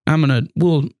 Okay.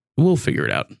 We'll figure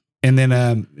it out. And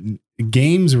then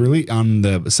games on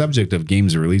the subject of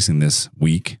games releasing this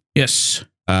week. Yes.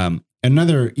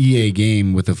 Another EA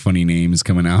game with a funny name is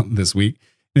coming out this week.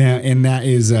 Now, and that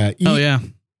is oh yeah.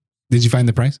 Did you find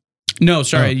the price? No,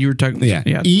 sorry, you were talking. Yeah.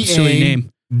 EA silly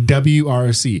name.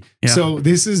 WRC. Yeah. So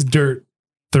this is Dirt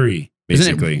 3.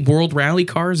 Basically. Isn't it World Rally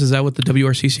Cars? Is that what the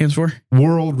WRC stands for?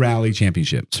 World Rally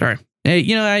Championship. Sorry. Hey,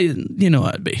 you know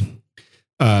I'd be.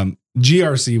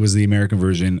 GRC was the American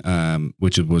version,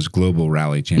 which was Global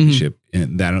Rally Championship,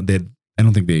 and I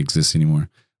don't think they exist anymore.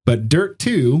 But Dirt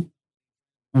 2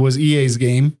 was EA's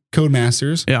game,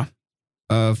 Codemasters. Yeah.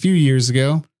 A few years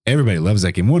ago. Everybody loves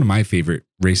that game. One of my favorite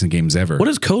racing games ever. What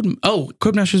is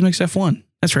Codemasters makes F1.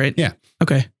 That's right. Yeah.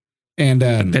 Okay. And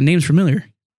that name's familiar.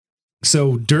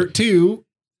 So Dirt 2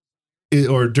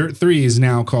 or Dirt 3 is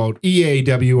now called EA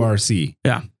WRC.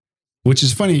 Yeah. Which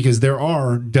is funny because there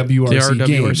are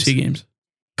WRC games.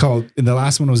 Called, the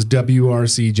last one was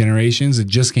WRC Generations. It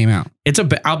just came out.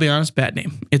 I'll be honest, bad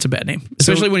name. It's a bad name.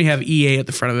 Especially when you have EA at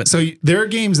the front of it. So there are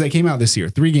games that came out this year.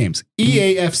 3 games.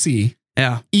 EA FC.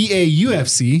 Yeah. EA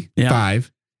UFC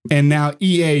 5. And now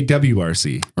EA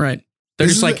WRC. Right. They're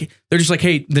just like,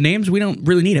 hey, the names, we don't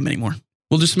really need them anymore.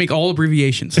 We'll just make all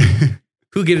abbreviations.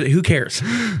 Who cares?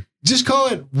 Just call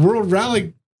it World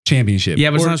Rally Championship.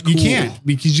 Yeah, but it's not cool.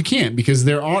 You can't because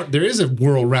there is a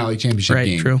World Rally Championship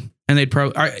game. Right, true. And they'd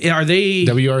probably are they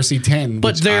WRC 10,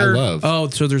 but which I love. Oh,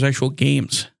 so there's actual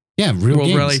games. Yeah, real World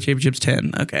games. Rally Championships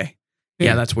 10. Okay.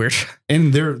 Yeah, that's weird.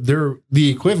 And they're the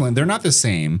equivalent. They're not the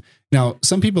same. Now,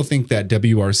 some people think that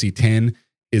WRC 10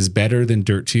 is better than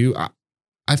Dirt 2.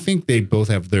 I think they both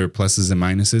have their pluses and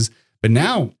minuses. But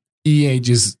now EA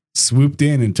just swooped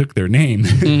in and took their name.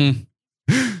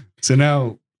 Mm-hmm. So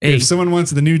now if someone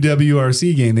wants the new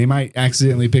WRC game, they might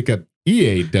accidentally pick up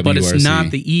EA WRC. But it's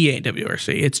not the EA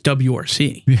WRC. It's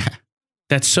WRC. Yeah.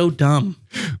 That's so dumb.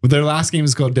 Well, their last game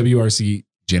is called WRC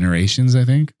Generations, I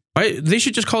think. They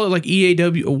should just call it like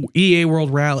EA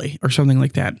World Rally or something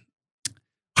like that.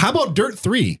 How about Dirt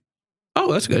 3?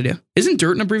 Oh, that's a good idea. Isn't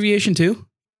Dirt an abbreviation too?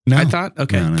 No. I thought?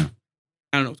 Okay. No.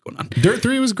 I don't know what's going on. Dirt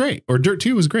 3 was great. Or Dirt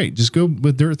 2 was great. Just go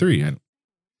with Dirt 3.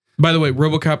 By the way,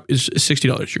 Robocop is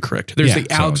 $60. You're correct. There's the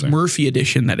Alex Murphy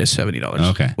edition that is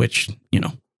 $70. Okay. Which,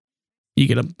 you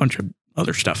get a bunch of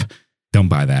other stuff. Don't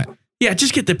buy that. Yeah,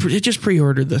 just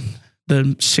pre-order the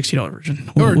 $60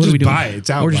 version. Or just buy it. It's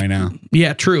out by now.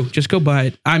 Yeah, true. Just go buy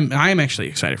it. I'm actually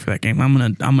excited for that game. I'm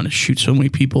gonna shoot so many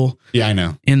people. Yeah, I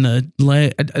know. In the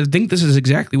leg. I think this is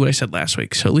exactly what I said last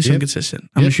week. So at least I'm consistent.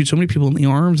 I'm gonna shoot so many people in the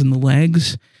arms, in the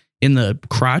legs, in the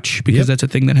crotch, because that's a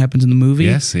thing that happens in the movie.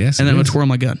 Yes. And then I'm gonna twirl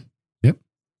my gun. Yep.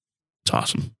 It's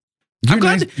awesome.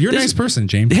 You're a nice person,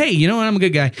 James. Hey, you know what? I'm a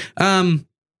good guy.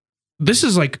 This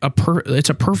is like it's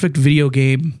a perfect video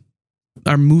game.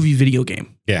 Our movie video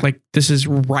game. Yeah. Like this is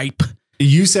ripe.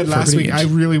 You said last week, I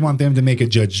really want them to make a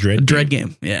Judge Dredd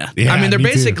game. Yeah. I mean, they're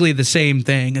basically the same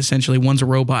thing, essentially. One's a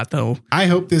robot, though. I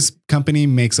hope this company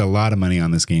makes a lot of money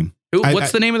on this game.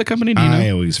 What's the name of the company? Do you know? I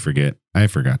always forget. I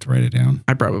forgot to write it down.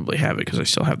 I probably have it because I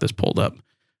still have this pulled up.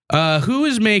 Who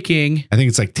is making... I think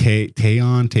it's like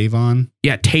Tavon.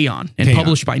 Yeah, Taeon. And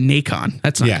published by Nacon.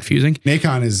 That's not confusing.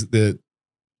 Nacon is the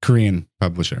Korean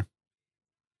publisher.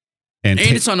 And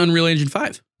it's on Unreal Engine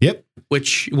 5. Yep.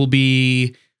 Which will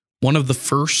be one of the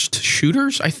first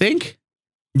shooters, I think.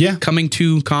 Yeah. Coming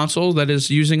to console that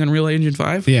is using Unreal Engine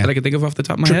 5. Yeah. That I can think of off the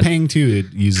top of my head. Trepang 2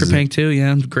 uses Trepang 2,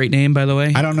 yeah. Great name, by the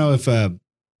way. I don't know if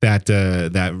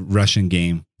that Russian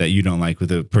game that you don't like with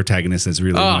the protagonist that's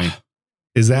really annoying.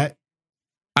 Is that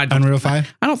Unreal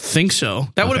 5? I don't think so.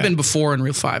 That would have been before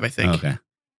Unreal 5, I think. Okay.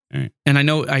 All right. And I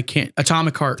know I can't.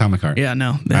 Atomic Heart. Yeah,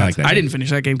 no. I like that. I didn't finish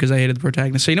that game because I hated the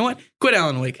protagonist. So you know what? Quit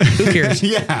Alan Wake. Who cares?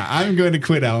 Yeah, I'm going to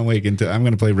quit Alan Wake I'm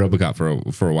going to play Robocop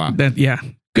for a while.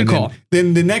 Good call.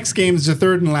 Then the next game is the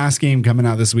third and last game coming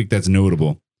out this week that's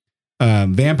notable.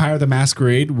 Vampire the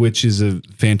Masquerade, which is a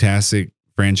fantastic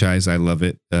franchise. I love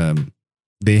it.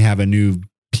 They have a new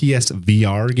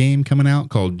PSVR game coming out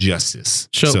called Justice.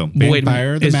 So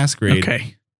Vampire the Masquerade.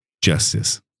 Okay.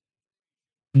 Justice.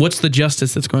 What's the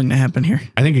justice that's going to happen here?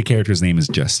 I think a character's name is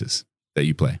Justice that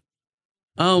you play.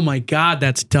 Oh my God,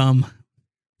 that's dumb.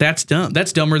 That's dumb.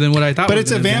 That's dumber than what I thought. But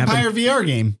it's a vampire VR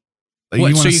game. Like what,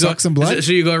 you want to suck some blood?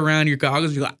 So you go around your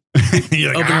goggles, you go, open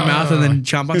your mouth and then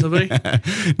chomp on somebody?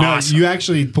 No, awesome. You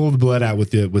actually pull the blood out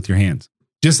with your hands.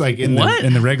 Just like in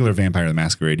the regular Vampire the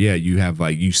Masquerade. Yeah, you have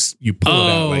like you pull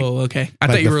it out. Oh, okay. I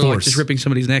thought you were like just ripping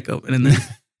somebody's neck open and then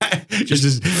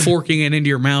just forking it into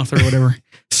your mouth or whatever.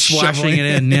 Swashing it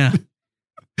in, yeah.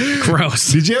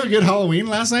 Gross. Did you have a good Halloween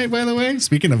last night, by the way?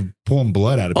 Speaking of pulling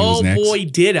blood out of people's necks. Oh boy,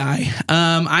 did I.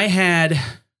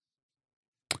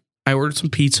 I ordered some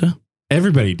pizza.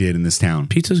 Everybody did in this town.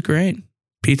 Pizza's great.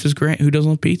 Who doesn't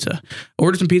love pizza?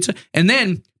 Ordered some pizza. And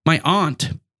then my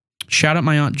aunt, shout out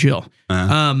my Aunt Jill.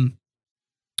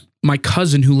 My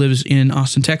cousin who lives in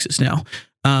Austin, Texas now,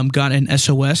 got an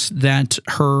SOS that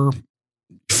her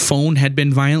phone had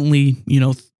been violently,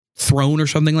 thrown or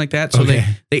something like that. So they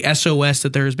SOS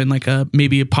that there has been like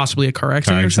possibly a car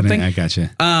accident or something. I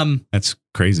gotcha. That's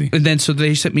crazy. And then so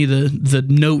they sent me the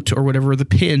note or whatever, the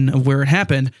pin of where it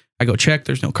happened. I go check.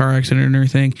 There's no car accident or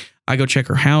anything. I go check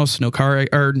her house. No car,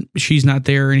 or she's not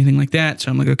there or anything like that.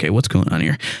 So I'm like, okay, what's going on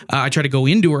here? I try to go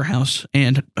into her house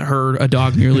and a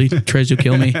dog nearly tries to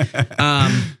kill me.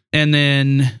 And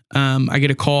then I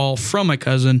get a call from my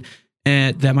cousin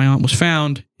that my aunt was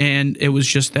found, and it was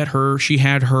just that she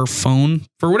had her phone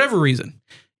for whatever reason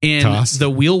in the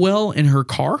wheel well in her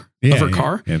car of her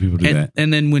car. Yeah, people do that.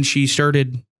 And then when she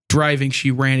started driving, she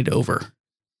ran it over,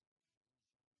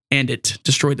 and it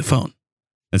destroyed the phone.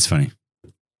 That's funny.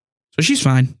 So she's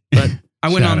fine, but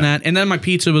I went on that, and then my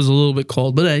pizza was a little bit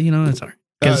cold, but that's all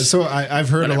right. So I've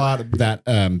heard a lot of that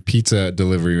pizza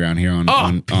delivery around here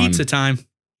on pizza time.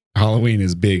 Halloween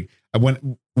is big.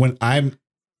 When I'm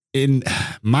in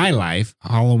my life,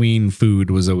 Halloween food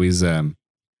was always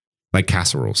like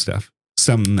casserole stuff,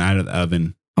 something out of the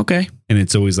oven. Okay. And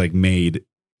it's always like made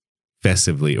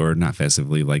festively, or not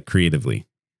festively, like creatively.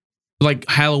 Like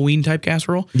Halloween type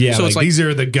casserole? Yeah, so it's like these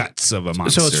are the guts of a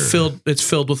monster. So it's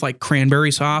filled with like cranberry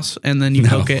sauce, and then you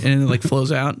poke it and it like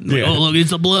flows out. Like, oh, look,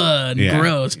 it's the blood. Yeah.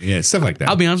 Gross. Yeah, stuff like that.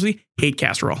 I'll be honest with you, hate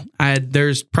casserole.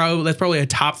 That's probably a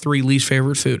top 3 least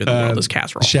favorite food in the world is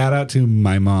casserole. Shout out to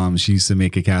my mom. She used to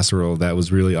make a casserole that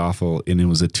was really awful, and it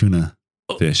was a tuna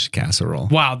fish casserole.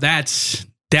 Wow, that's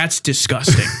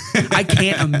disgusting. I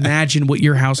can't imagine what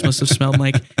your house must have smelled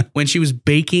like when she was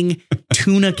baking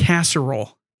tuna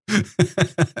casserole.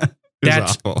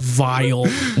 That's awful. Vile.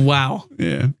 Wow.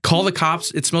 Yeah. Call the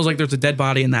cops. It smells like there's a dead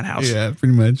body in that house. Yeah,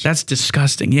 pretty much. That's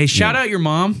disgusting. Yeah. Shout out your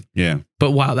mom. Yeah.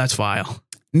 But wow, that's vile.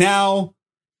 Now,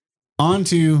 on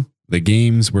to the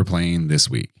games we're playing this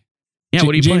week. Yeah.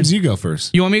 What are you playing? James, you go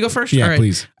first. You want me to go first? Yeah, all right.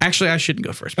 please. Actually, I shouldn't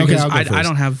go first because I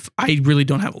really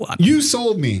don't have a lot. You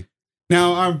sold me.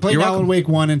 Now, I'm playing Alan Wake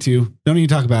 1 and 2. Don't even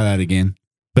talk about that again.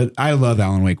 But I love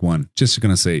Alan Wake 1. Just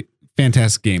going to say,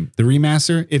 fantastic game. The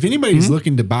remaster. If anybody's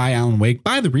looking to buy Alan Wake,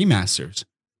 buy the remasters.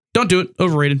 Don't do it.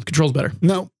 Overrated. Control's better.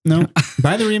 No.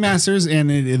 Buy the remasters, and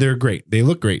they're great. They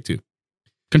look great too.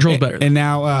 Control's better. And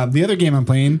now the other game I'm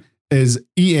playing is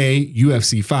EA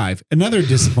UFC 5. Another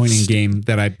disappointing game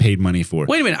that I paid money for.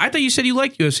 Wait a minute. I thought you said you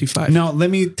liked UFC 5. No, let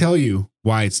me tell you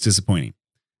why it's disappointing.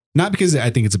 Not because I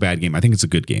think it's a bad game. I think it's a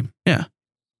good game. Yeah.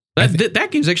 That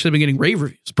game's actually been getting rave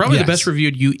reviews. Probably the best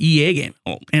reviewed EA game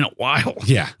in a while.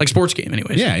 Yeah. Like sports game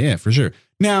anyways. Yeah, for sure.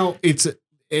 Now, it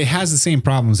has the same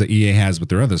problems that EA has with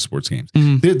their other sports games.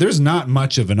 There's not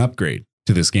much of an upgrade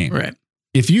to this game. Right.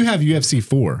 If you have UFC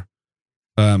 4,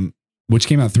 which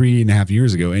came out 3.5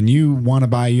 years ago, and you want to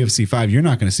buy UFC 5, you're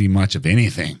not going to see much of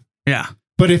anything. Yeah.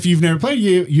 But if you've never played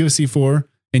UFC 4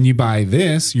 and you buy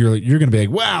this, you're going to be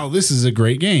like, wow, this is a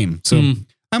great game. So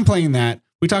I'm playing that.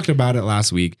 We talked about it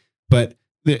last week, but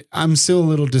I'm still a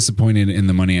little disappointed in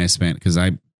the money I spent because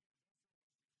I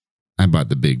bought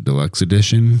the big deluxe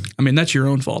edition. I mean, that's your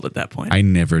own fault at that point. I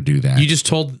never do that. You just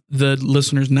told the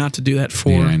listeners not to do that for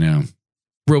I know.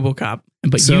 Robocop,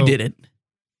 but you did it.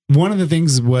 One of the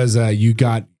things was you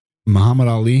Muhammad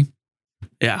Ali.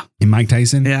 Yeah. And Mike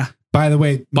Tyson. Yeah. By the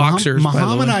way, boxers.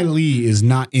 Muhammad Ali is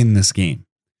not in this game.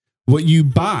 What you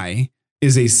buy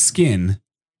is a skin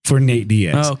for Nate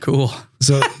Diaz. Oh, cool.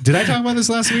 So did I talk about this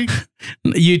last week?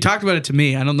 You talked about it to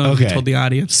me. I don't know if you told the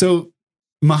audience. So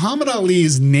Muhammad Ali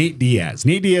is Nate Diaz.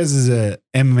 Nate Diaz is a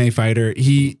MMA fighter.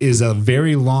 He is a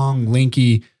very long,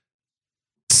 lanky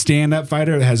stand-up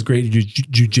fighter that has great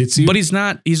jiu-jitsu. But he's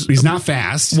not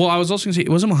fast. Well, I was also going to say,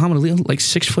 wasn't Muhammad Ali like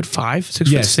 6'5",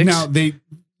 6'6"? Now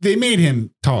they made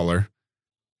him taller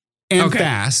and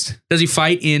fast. Does he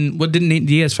fight in what didn't Nate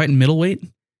Diaz fight in middleweight?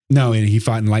 No, and he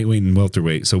fought in lightweight and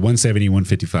welterweight. So 170,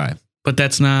 155. But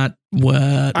that's not what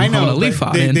Muhammad Ali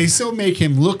fought in. They still make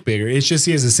him look bigger. It's just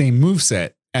he has the same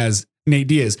moveset as Nate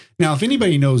Diaz. Now, if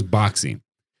anybody knows boxing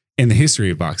and the history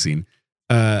of boxing,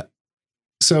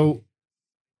 so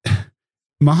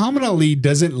Muhammad Ali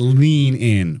doesn't lean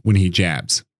in when he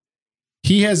jabs.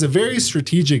 He has a very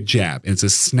strategic jab. It's a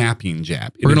snapping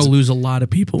jab. We're going to lose a lot of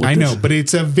people with I know, but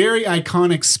it's a very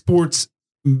iconic sports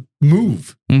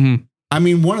move. Mm-hmm. I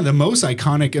mean, one of the most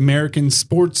iconic American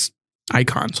sports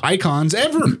icons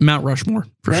ever. Mount Rushmore,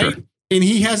 for sure. And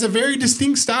he has a very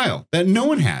distinct style that no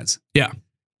one has. Yeah.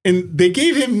 And they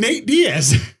gave him Nate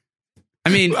Diaz. I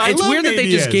mean, it's weird that they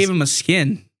just gave him a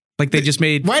skin. Like they just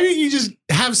made. Why didn't you just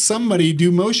have somebody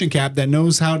do motion cap that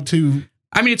knows how to?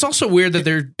 I mean, it's also weird that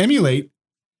they're emulate.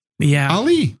 Yeah,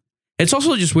 Ali. It's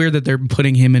also just weird that they're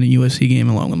putting him in a UFC game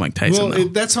along with Mike Tyson. Well,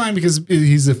 that's fine because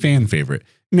he's a fan favorite.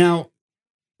 Now,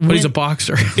 but he's a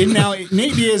boxer. And now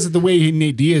Nate Diaz, the way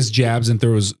Nate Diaz jabs and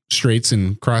throws straights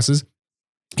and crosses,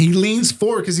 he leans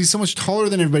forward because he's so much taller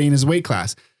than everybody in his weight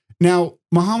class. Now,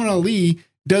 Muhammad Ali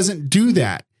doesn't do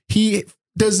that. He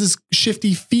does this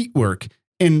shifty feet work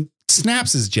and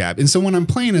snaps his jab. And so when I'm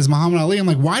playing as Muhammad Ali, I'm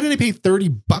like, why did I pay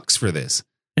 $30 for this?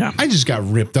 Yeah, I just got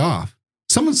ripped off.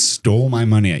 Someone stole my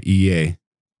money at EA.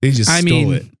 They just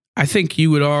stole it. I think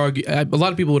you would argue, a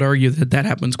lot of people would argue that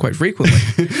happens quite frequently.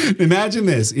 Imagine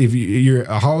this. If you're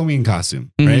a Halloween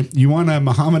costume, right? You want a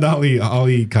Muhammad Ali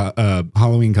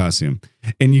Halloween costume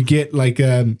and you get like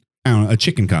a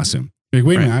chicken costume. Like,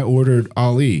 wait a minute, I ordered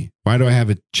Ali. Why do I have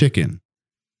a chicken?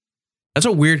 That's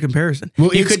a weird comparison. Well,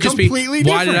 it could just be, different.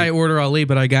 Why did I order Ali,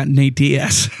 but I got Nate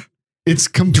Diaz? It's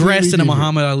completely dressed in a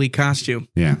Muhammad Ali costume.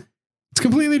 Yeah. It's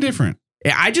completely different.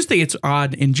 I just think it's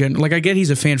odd in general. Like, I get he's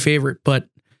a fan favorite, but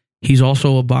he's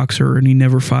also a boxer and he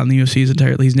never fought in the UFC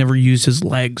entirely. He's never used his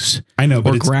legs. I know,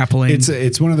 but grappling.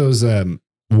 It's one of those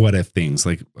what if things.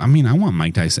 Like, I mean, I want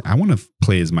Mike Tyson. I want to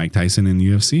play as Mike Tyson in the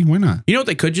UFC. Why not? You know what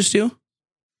they could just do?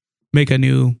 Make a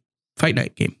new Fight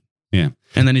Night game. Yeah.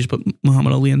 And then you just put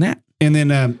Muhammad Ali in that. And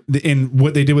then and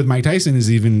what they did with Mike Tyson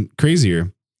is even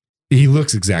crazier. He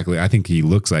looks exactly. I think he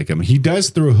looks like him. He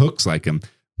does throw hooks like him,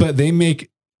 but they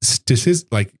make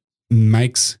like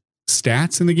Mike's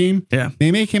stats in the game. Yeah.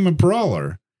 They make him a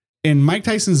brawler. And Mike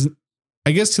Tyson's,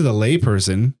 I guess to the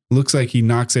layperson, looks like he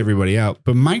knocks everybody out.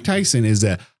 But Mike Tyson is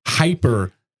a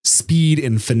hyper speed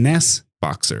and finesse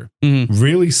boxer. Mm-hmm.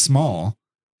 Really small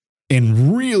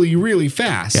and really, really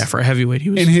fast. Yeah, for a heavyweight, he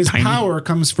was. And his tiny. power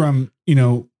comes from,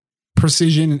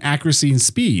 precision and accuracy and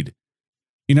speed.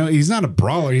 He's not a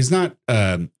brawler. He's not,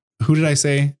 who did I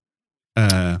say?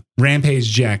 Rampage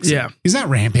Jackson. Yeah. He's not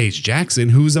Rampage Jackson,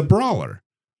 who's a brawler.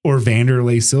 Or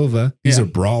Vanderlei Silva. These are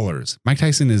brawlers. Mike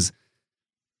Tyson is,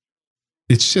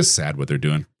 it's just sad what they're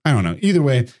doing. I don't know. Either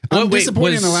way, I'm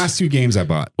disappointed in the last 2 games I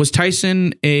bought. Was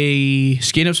Tyson a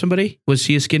skin of somebody? Was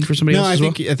he a skin for somebody else? No,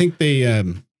 I think they,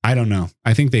 I don't know.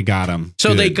 I think they got him.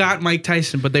 So they got Mike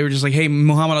Tyson, but they were just like, hey,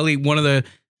 Muhammad Ali, one of the,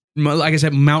 like I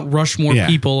said, Mount Rushmore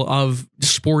people of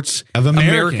sports, of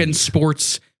American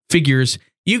sports figures.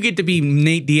 You get to be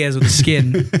Nate Diaz with a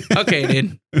skin. Okay,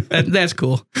 dude. That's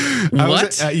cool.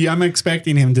 What? I'm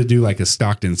expecting him to do like a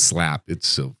Stockton slap. It's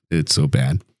so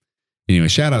bad. Anyway,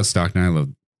 shout out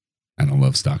Stockton. I don't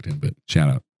love Stockton, but shout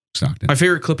out Stockton. My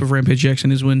favorite clip of Rampage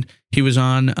Jackson is when he was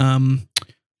on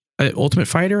Ultimate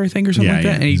Fighter, I think, or something like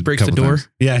that, and he breaks the door. Times.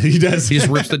 Yeah, he does. He just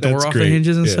rips the door off the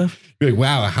hinges and stuff. You're like,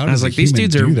 wow, how does I was like, these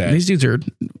dudes are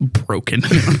broken.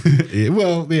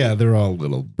 Well, yeah, they're all a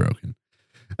little broken.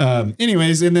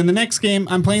 Anyways, and then the next game,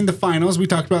 I'm playing the finals we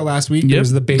talked about last week.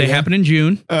 There's the beta. They happen in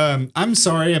June. I'm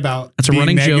sorry about that's a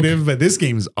running negative, joke, but this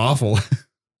game is awful.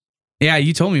 Yeah,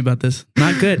 you told me about this.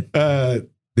 Not good.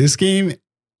 This game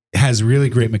has really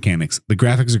great mechanics. The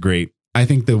graphics are great. I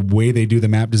think the way they do the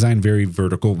map design, very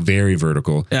vertical.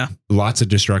 Yeah. Lots of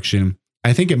destruction.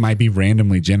 I think it might be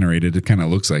randomly generated. It kind of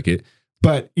looks like it.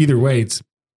 But either way,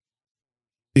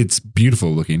 it's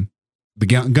beautiful looking. The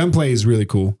gunplay is really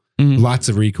cool. Mm-hmm. Lots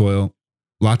of recoil.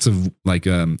 Lots of like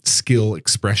skill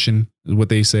expression is what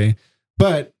they say.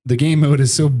 But the game mode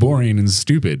is so boring and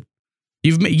stupid.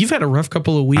 You've had a rough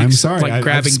couple of weeks. I'm sorry. Like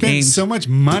grabbing I've spent games. so much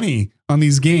money on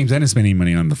these games. I didn't spend any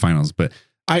money on the finals, but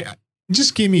I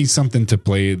just give me something to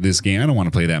play this game. I don't want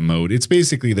to play that mode. It's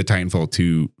basically the Titanfall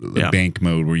 2 bank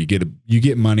mode where you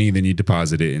get money, then you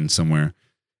deposit it in somewhere,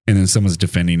 and then someone's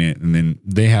defending it, and then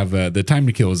they have the time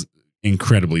to kill is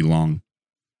incredibly long,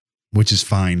 which is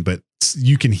fine, but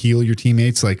you can heal your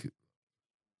teammates like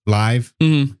live,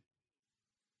 kind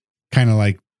of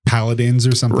like paladins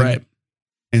or something, right?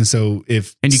 And so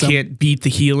you can't beat the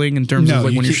healing in terms of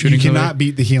like when you're shooting. You cannot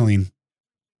beat the healing.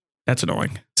 That's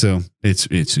annoying. So it's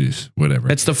just whatever.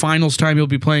 That's the finals time you'll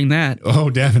be playing that. Oh,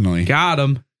 definitely. Got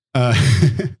him. By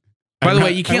the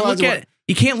way, you can't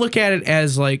look at it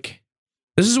as like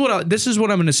this is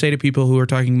what I'm going to say to people who are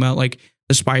talking about like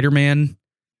the Spider-Man,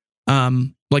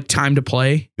 like time to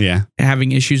play. Yeah,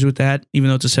 having issues with that, even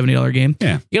though it's a $70 game.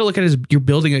 Yeah, you got to look at it as you're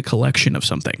building a collection of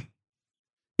something.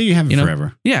 You have it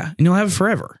forever. Yeah, and you'll have it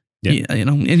forever. Yeah.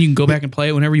 And you can go back and play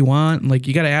it whenever you want. And like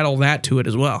you got to add all that to it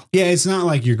as well. Yeah, it's not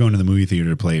like you're going to the movie theater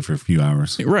to play it for a few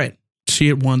hours. Right. See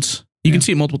it once. You can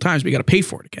see it multiple times, but you got to pay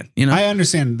for it again. You know, I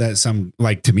understand that some,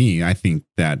 like, to me, I think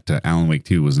that Alan Wake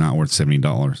 2 was not worth $70.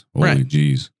 Holy right.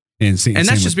 Jeez. And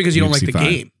that's just because you don't like the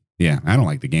game. Yeah, I don't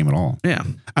like the game at all. Yeah.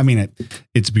 I mean,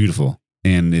 it's beautiful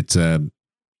and it's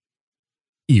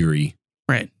eerie.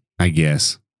 Right. I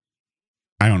guess.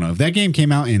 I don't know. If that game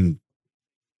came out in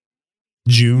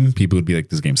June, people would be like,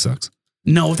 this game sucks.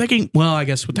 No, if that game, well, I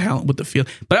guess with the feel.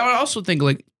 But I would also think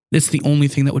like it's the only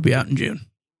thing that would be out in June.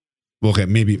 Well, okay,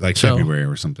 maybe like February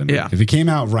or something. Yeah. If it came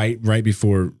out right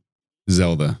before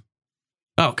Zelda.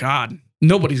 Oh, God.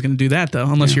 Nobody's going to do that, though,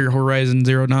 unless you're Horizon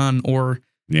Zero Dawn or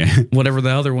whatever the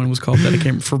other one was called that it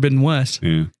came Forbidden West.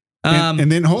 Yeah.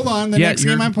 And then, hold on, the next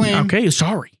game I'm playing. Okay,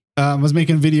 sorry. Was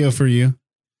making a video for you.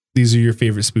 These are your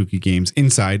favorite spooky games.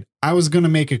 Inside. I was going to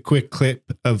make a quick clip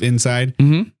of Inside.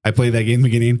 Mm-hmm. I played that game in the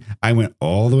beginning. I went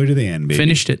all the way to the end, baby.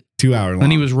 Finished it. 2 hour long.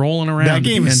 And he was rolling around. That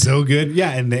game is so good.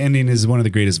 Yeah, and the ending is one of the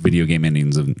greatest video game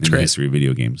endings in the history of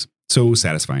video games. So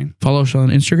satisfying. Follow us on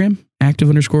Instagram,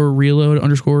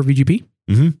 active_reload_VGP.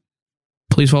 Mm-hmm.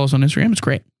 Please follow us on Instagram. It's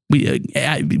great.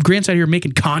 Grant's out here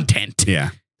making content. Yeah.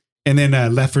 And then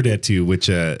Left 4 Dead 2, which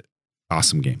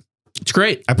awesome game. It's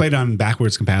great. I played on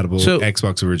backwards compatible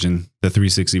Xbox version, the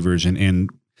 360 version.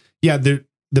 And yeah, the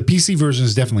PC version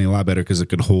is definitely a lot better because it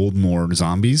could hold more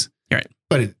zombies. Right.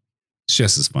 But it's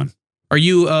just as fun. Are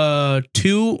you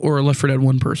 2 or Left 4 Dead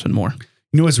 1 person more?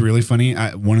 You know what's really funny?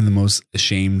 One of the most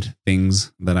ashamed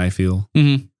things that I feel.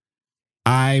 Mm-hmm.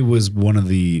 I was one of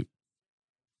the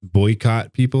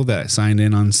boycott people that signed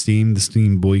in on Steam, the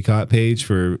Steam boycott page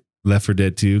for Left 4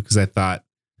 Dead 2, because I thought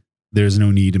there's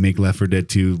no need to make Left 4 Dead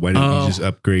 2. Why didn't you just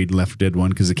upgrade Left 4 Dead 1?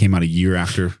 Because it came out a year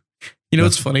after. You know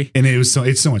what's funny? And it's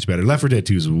so much better. Left 4 Dead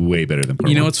 2 is way better than part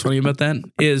You know 1. what's funny about that?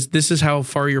 This is how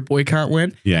far your boycott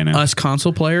went. Yeah, I know. Us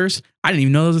console players, I didn't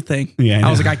even know that was a thing. Yeah, I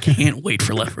was like, I can't wait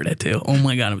for Left 4 Dead 2. Oh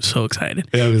my God, I'm so excited.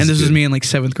 And this was me in like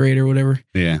 7th grade or whatever.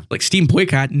 Yeah. Like Steam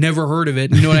boycott, never heard of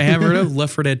it. You know what I have heard of?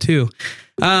 Left 4 Dead 2.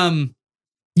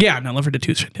 Yeah, no, Left 4 Dead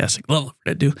 2 is fantastic. Love Left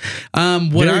 4 Dead 2.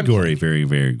 Very gory, very,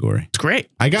 very gory. It's great.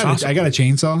 I got a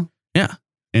chainsaw. Yeah.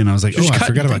 And I was like, I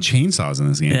forgot about chainsaws in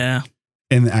this game. Yeah.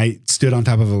 And I stood on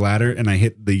top of a ladder and I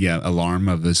hit the alarm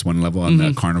of this one level on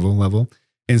the carnival level.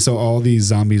 And so all these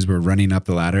zombies were running up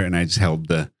the ladder and I just held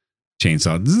the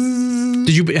chainsaw.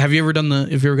 Have you ever gotten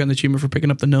the achievement for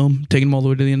picking up the gnome, taking them all the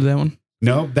way to the end of that one?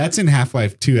 No, that's in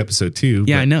Half-Life 2 episode 2.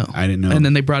 Yeah, I know. I didn't know. And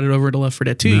then they brought it over to Left 4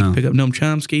 Dead 2. You can pick up Noam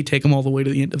Chomsky, take them all the way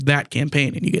to the end of that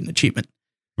campaign and you get an achievement.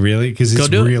 Really? Because it's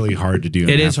really hard to do.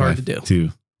 It is hard to do.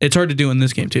 Too. It's hard to do in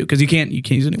this game too because you can't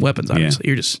use any weapons. Obviously,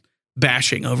 you're just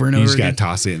bashing over and over. You just gotta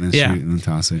toss it and then shoot and then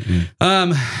toss it.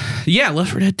 Yeah.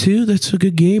 Left 4 Dead 2. That's a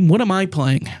good game. What am I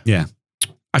playing? Yeah,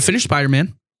 I finished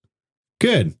Spider-Man.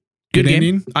 Good game.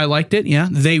 Ending. I liked it. Yeah,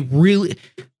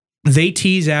 they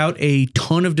tease out a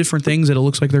ton of different things that it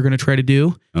looks like they're going to try to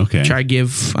do. Okay.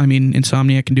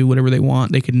 Insomniac can do whatever they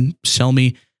want. They can sell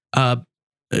me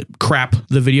crap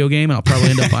the video game and I'll probably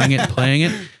end up buying it and playing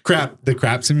it. The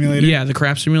crap simulator? Yeah, the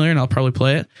crap simulator and I'll probably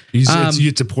play it.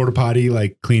 It's a porta potty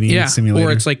like cleaning simulator.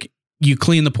 Or it's like you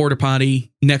clean the porta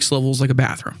potty, next level is like a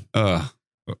bathroom.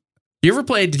 Did you ever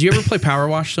play Power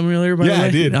Wash Simulator by the way? Yeah,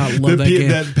 I did. I love that game.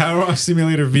 That Power Wash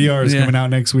Simulator VR is coming out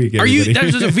next week. There's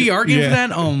a VR game for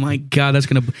that? Oh my God,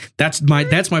 that's my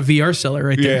VR seller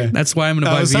right there. Yeah. That's why I'm gonna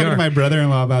buy VR. I was talking to my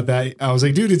brother-in-law about that. I was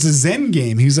like, dude, it's a Zen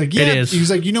game. He was like, yeah. It is. He was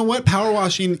like, you know what? Power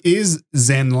washing is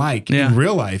Zen-like in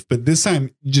real life, but this time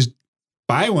you just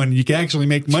buy one, you can actually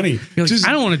make money. You're like,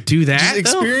 I don't want to do that. Just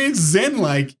experience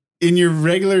Zen-like in your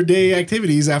regular day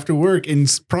activities after work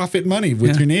and profit money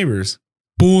with your neighbors.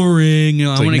 Boring.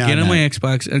 I'm going to get on my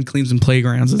Xbox and clean some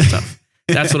playgrounds and stuff.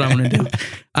 That's what I'm going to do.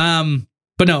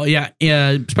 But no,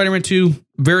 Spider-Man 2,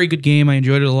 very good game. I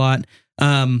enjoyed it a lot.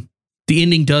 The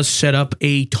ending does set up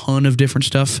a ton of different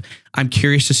stuff. I'm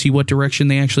curious to see what direction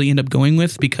they actually end up going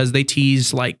with because they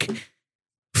tease like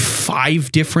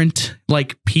 5 different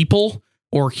like people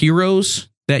or heroes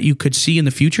that you could see in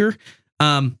the future.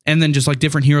 And then just like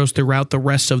different heroes throughout the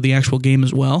rest of the actual game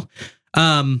as well.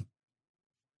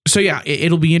 So yeah,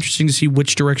 it'll be interesting to see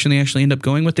which direction they actually end up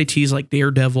going with. They tease like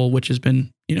Daredevil, which has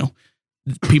been,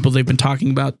 people they've been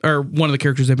talking about, or one of the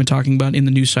characters they've been talking about in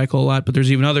the news cycle a lot. But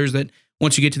there's even others that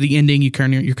once you get to the ending, you're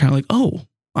kind of like, oh,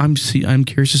 I'm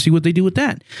curious to see what they do with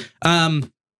that.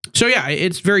 So yeah,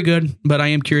 it's very good, but I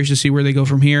am curious to see where they go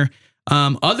from here.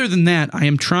 Other than that, I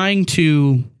am trying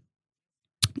to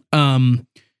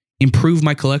improve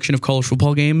my collection of college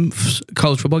football games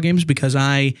because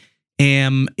I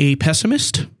am a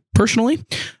pessimist personally.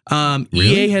 Really?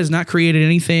 EA has not created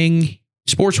anything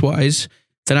sports-wise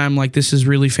that I'm like, this is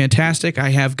really fantastic. I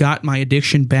have got my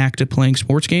addiction back to playing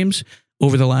sports games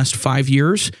over the last 5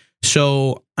 years.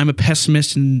 So I'm a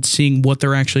pessimist in seeing what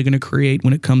they're actually going to create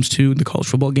when it comes to the college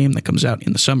football game that comes out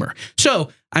in the summer. So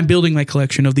I'm building my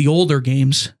collection of the older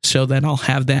games so that I'll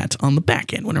have that on the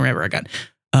back end whenever I got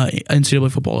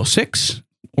NCAA Football 06.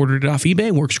 Ordered it off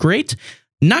eBay. Works great.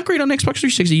 Not great on Xbox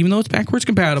 360, even though it's backwards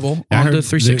compatible on the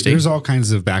 360. There's all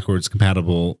kinds of backwards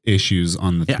compatible issues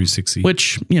on the 360.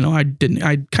 Which, I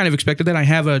kind of expected that. I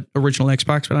have an original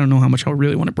Xbox, but I don't know how much I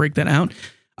really want to break that out.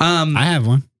 I have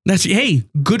one. Hey,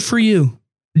 good for you.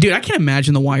 Dude, I can't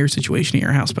imagine the wire situation at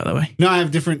your house, by the way. No, I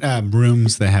have different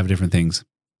rooms that have different things.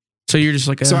 So you're just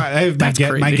like so I have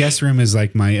my guest room is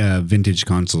like my vintage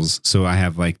consoles. So I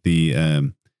have like the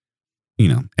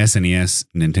SNES,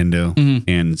 Nintendo,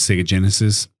 and Sega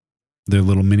Genesis. They're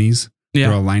little minis. Yeah.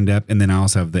 They're all lined up, and then I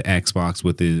also have the Xbox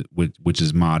which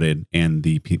is modded, and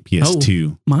the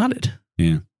PS2 modded.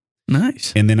 Yeah,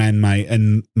 nice. And then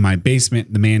in my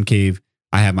basement, the man cave,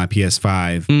 I have my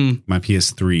PS5, my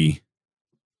PS3.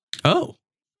 Oh,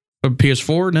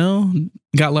 PS4? No,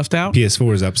 got left out.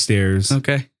 PS4 is upstairs.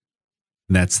 Okay,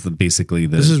 that's basically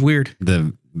this is weird.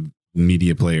 The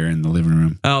media player in the living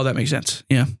room. Oh, that makes sense.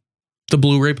 Yeah, the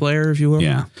Blu-ray player, if you will.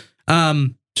 Yeah.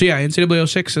 So yeah, NCAA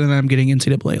 06, and then I'm getting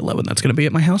NCAA 11. That's going to be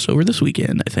at my house over this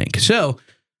weekend, I think. So,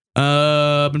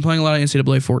 I've been playing a lot of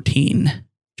NCAA 14.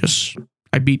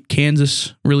 I beat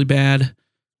Kansas really bad.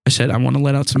 I said I want to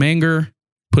let out some anger.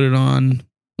 Put it on.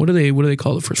 What do they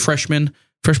call it for freshman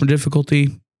difficulty?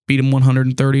 Beat him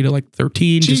 130 to like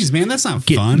 13. Jeez, man, that's not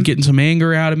fun. Getting some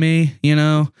anger out of me,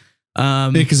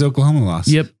 because Oklahoma lost.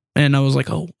 Yep. And I was like,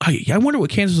 oh, I wonder what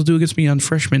Kansas will do against me on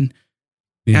freshman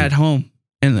at home.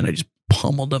 And then I just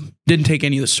pummeled them. Didn't take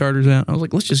any of the starters out. I was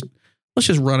like, let's just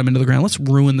run them into the ground. Let's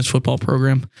ruin this football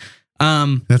program.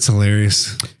 That's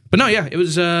hilarious. But no, yeah, it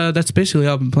was. That's basically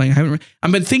all I've been playing.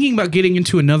 I've been thinking about getting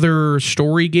into another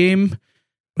story game,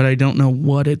 but I don't know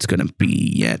what it's going to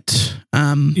be yet.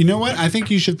 You know what? I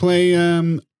think you should play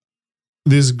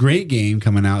this great game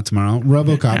coming out tomorrow,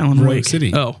 Robocop Rogue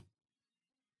City. Oh,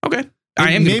 okay.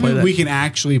 I am. Maybe we can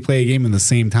actually play a game in the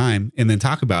same time and then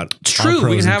talk about. It's true.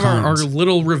 We can have our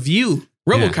little review,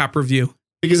 Robocop review.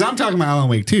 Because I'm talking about Alan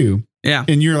Wake 2. Yeah.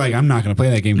 And you're like, I'm not going to play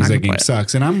that game because that game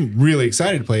sucks. And I'm really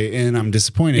excited to play it, and I'm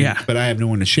disappointed, but I have no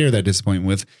one to share that disappointment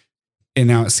with. And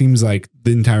now it seems like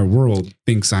the entire world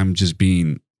thinks I'm just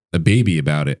being a baby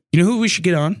about it. You know who we should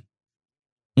get on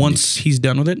once he's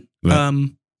done with it? What?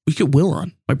 We get Will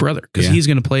on, my brother, because he's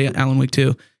going to play Alan Wake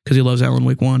 2 because he loves Alan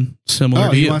Wake 1,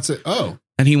 similar to you.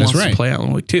 And he wants to play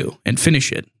Alan Wake 2 and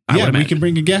finish it. We can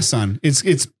bring a guest on.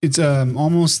 It's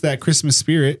almost that Christmas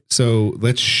spirit, so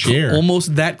let's share.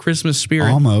 Almost that Christmas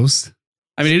spirit. Almost.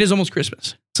 I mean, it is almost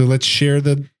Christmas. So let's share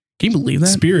the. Can you believe that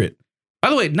spirit? By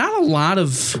the way, not a lot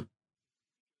of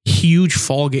huge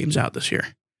fall games out this year.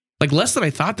 Like less than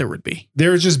I thought there would be.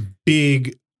 There are just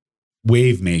big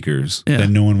wave makers that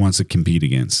no one wants to compete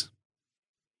against.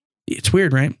 It's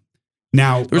weird, right?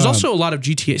 Now, there was also a lot of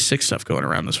GTA 6 stuff going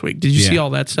around this week. Did you see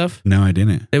all that stuff? No, I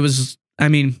didn't. It was, I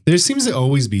mean, there seems to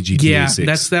always be GTA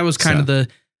 6. That was kind of the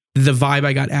vibe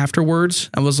I got afterwards.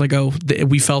 I was like, oh,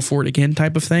 we fell for it again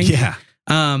type of thing. Yeah.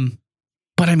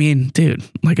 But I mean, dude,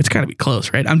 like it's got to be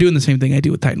close, right? I'm doing the same thing I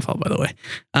do with Titanfall, by the way.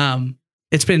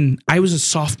 I was a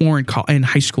sophomore in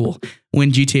high school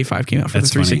when GTA 5 came out for the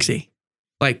 360. Funny.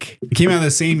 Like it came out the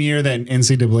same year that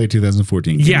NCAA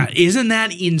 2014 came out. Isn't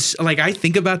that like I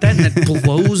think about that and that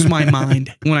blows my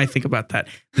mind when I think about that.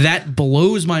 That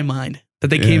blows my mind that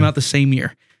they came out the same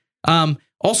year.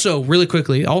 Also, really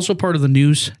quickly, also part of the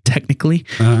news technically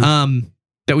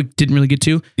that we didn't really get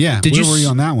to. Yeah, where were you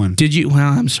on that one? Did you? Well,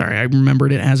 I'm sorry, I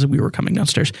remembered it as we were coming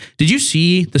downstairs. Did you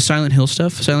see the Silent Hill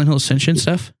stuff? Silent Hill Ascension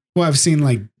stuff? Well, I've seen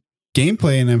like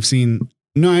gameplay and I've seen.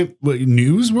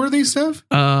 Newsworthy stuff?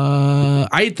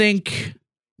 I think.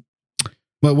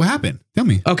 What happened? Tell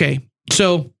me. Okay,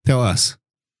 so tell us.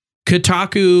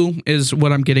 Kotaku is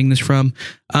what I'm getting this from.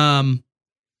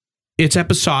 It's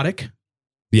episodic.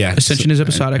 Yeah, Ascension is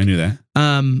episodic. I knew that.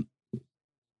 And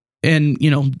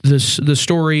the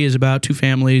story is about two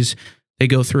families. They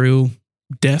go through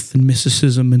death and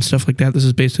mysticism and stuff like that. This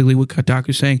is basically what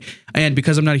Kotaku's saying. And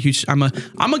because I'm not a huge, I'm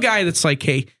a guy that's like,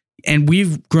 hey. And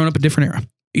we've grown up a different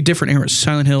eras.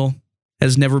 Silent Hill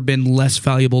has never been less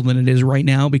valuable than it is right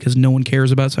now because no one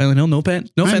cares about Silent Hill. No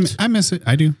offense. I miss it.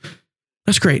 I do.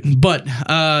 That's great. But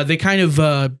they kind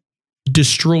of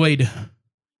destroyed,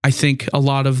 I think, a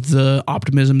lot of the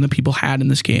optimism that people had in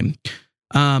this game.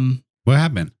 What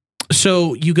happened?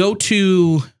 So you go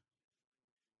to...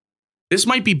 This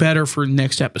might be better for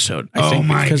next episode, I think,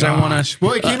 because I want to.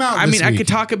 Well, it came out. This week. I could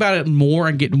talk about it more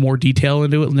and get more detail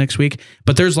into it next week.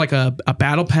 But there's like a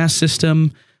battle pass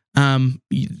system.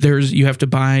 You have to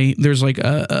buy. There's like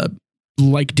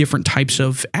like different types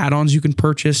of add-ons you can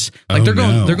purchase. Like they're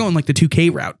going like the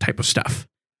 2K route type of stuff.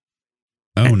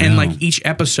 And like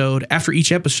after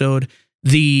each episode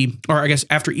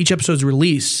is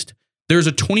released, there's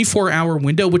a 24-hour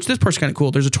window, which this part's kind of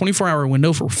cool. There's a 24-hour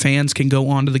window for fans can go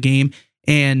onto the game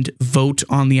and vote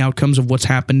on the outcomes of what's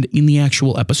happened in the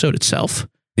actual episode itself.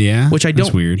 Yeah. Which I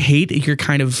don't hate. You're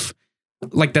kind of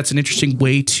like, that's an interesting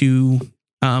way to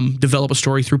develop a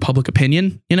story through public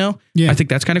opinion, you know? Yeah. I think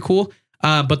that's kind of cool.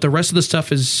 But the rest of the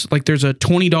stuff is like, there's a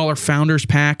 $20 founders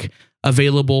pack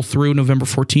available through November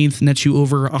 14th, nets you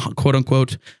over quote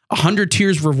unquote 100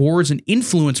 tiers of rewards and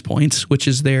influence points, which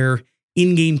is their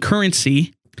in-game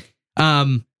currency.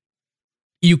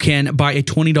 You can buy a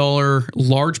 $20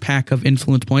 large pack of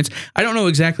influence points. I don't know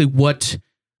exactly what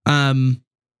the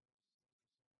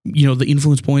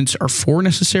influence points are for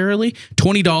necessarily.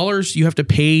 $20, you have to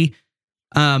pay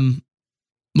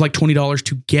like $20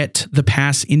 to get the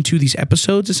pass into these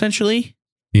episodes, essentially.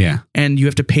 Yeah. And you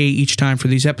have to pay each time for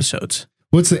these episodes.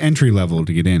 What's the entry level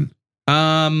to get in?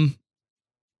 If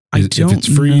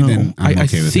it's free, then I'm okay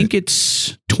with it. I think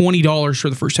it's $20 for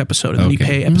the first episode, and then you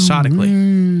pay episodically.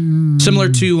 Similar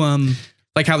to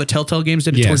like how the Telltale games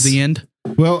did it towards the end.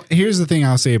 Well, here's the thing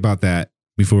I'll say about that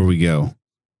before we go,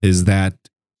 is that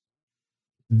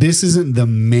this isn't the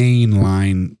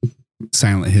mainline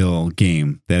Silent Hill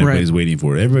game that everybody's waiting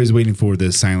for. Everybody's waiting for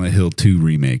the Silent Hill 2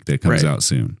 remake that comes out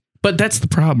soon. But that's the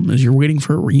problem, is you're waiting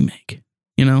for a remake.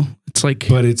 You know, it's like,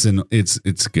 but it's a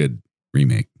good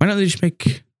remake. Why don't they just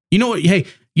make? You know what? Hey,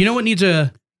 you know what needs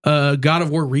a God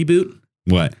of War reboot?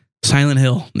 What? Silent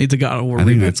Hill needs a God of War reboot. I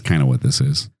think that's kind of what this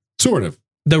is. Sort of.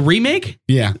 The remake?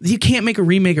 Yeah. You can't make a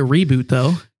remake a reboot,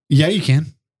 though. Yeah, you can.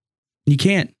 You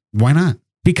can't. Why not?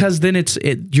 Because then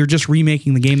you're just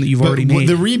remaking the game that you've already made.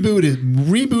 The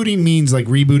rebooting means like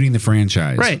rebooting the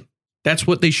franchise. Right. That's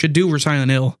what they should do for Silent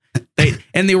Hill.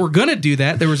 They were going to do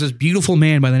that. There was this beautiful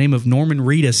man by the name of Norman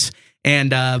Reedus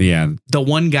and the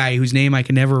one guy whose name I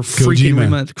can never freaking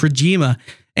remember, Kojima.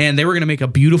 And they were going to make a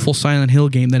beautiful Silent Hill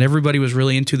game that everybody was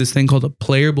really into, this thing called a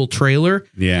playable trailer.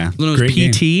 Yeah. It was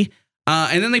PT.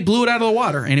 And then they blew it out of the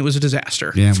water, and it was a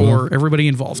disaster for everybody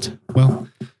involved. Well,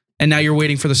 and now you're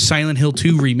waiting for the Silent Hill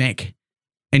 2 remake.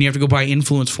 And you have to go buy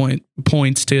influence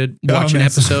points to watch an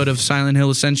episode of Silent Hill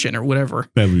Ascension or whatever.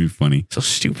 That would be funny. So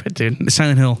stupid, dude.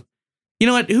 Silent Hill. You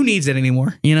know what? Who needs it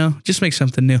anymore? You know, just make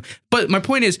something new. But my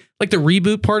point is, like the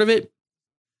reboot part of it.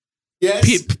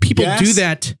 Yes. People do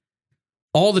that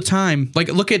all the time. Like,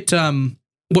 look at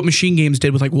what Machine Games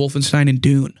did with like Wolfenstein and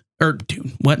Doom.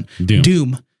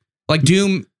 Like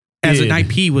Doom as an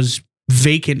IP was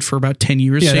vacant for about 10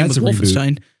 years. Same with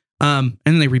Wolfenstein. And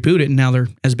then they reboot it, and now they're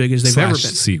as big as they've ever been.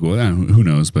 Sequel, who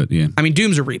knows? But yeah, I mean,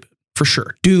 Doom's a reboot for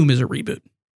sure. Doom is a reboot.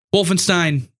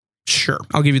 Wolfenstein, sure,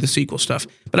 I'll give you the sequel stuff,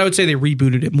 but I would say they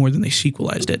rebooted it more than they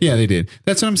sequelized it. Yeah, they did.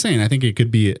 That's what I'm saying. I think it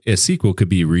could be a sequel, could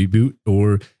be a reboot,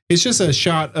 or it's just a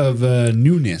shot of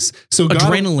newness. So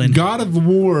adrenaline. God of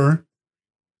War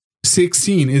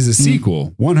 16 is a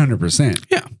sequel, 100%.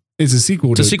 Yeah, it's a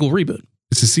sequel. It's a sequel reboot.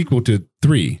 It's a sequel to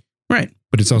 3, right?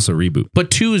 But it's also a reboot. But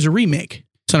 2 is a remake.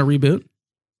 It's not a reboot.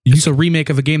 It's a remake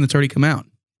of a game that's already come out.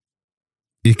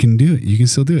 It can do it. You can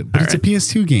still do it. But it's a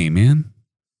PS2 game, man.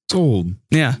 It's old.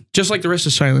 Yeah. Just like the rest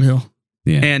of Silent Hill.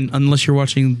 Yeah. And unless you're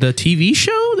watching the TV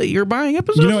show that you're buying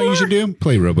episodes You know what you should do?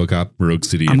 Play Robocop, Rogue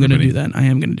City. I'm going to do that. I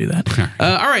am going to do that.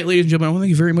 All right, ladies and gentlemen, I want to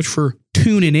thank you very much for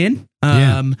tuning in.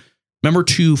 Remember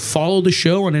to follow the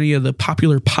show on any of the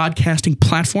popular podcasting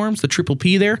platforms, the Triple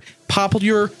P there.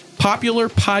 Popular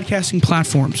podcasting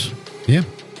platforms. Yeah.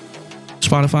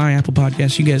 Spotify, Apple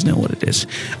Podcasts, you guys know what it is.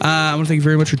 I want to thank you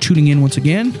very much for tuning in once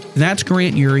again. That's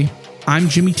Grant Urie. I'm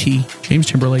Jimmy T, James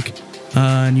Timberlake.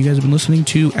 And you guys have been listening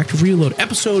to Active Reload,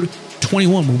 episode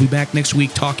 21. We'll be back next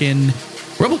week talking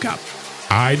Robocop.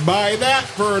 I'd buy that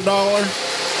for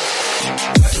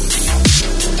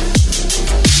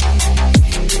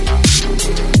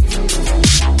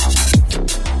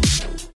 $1.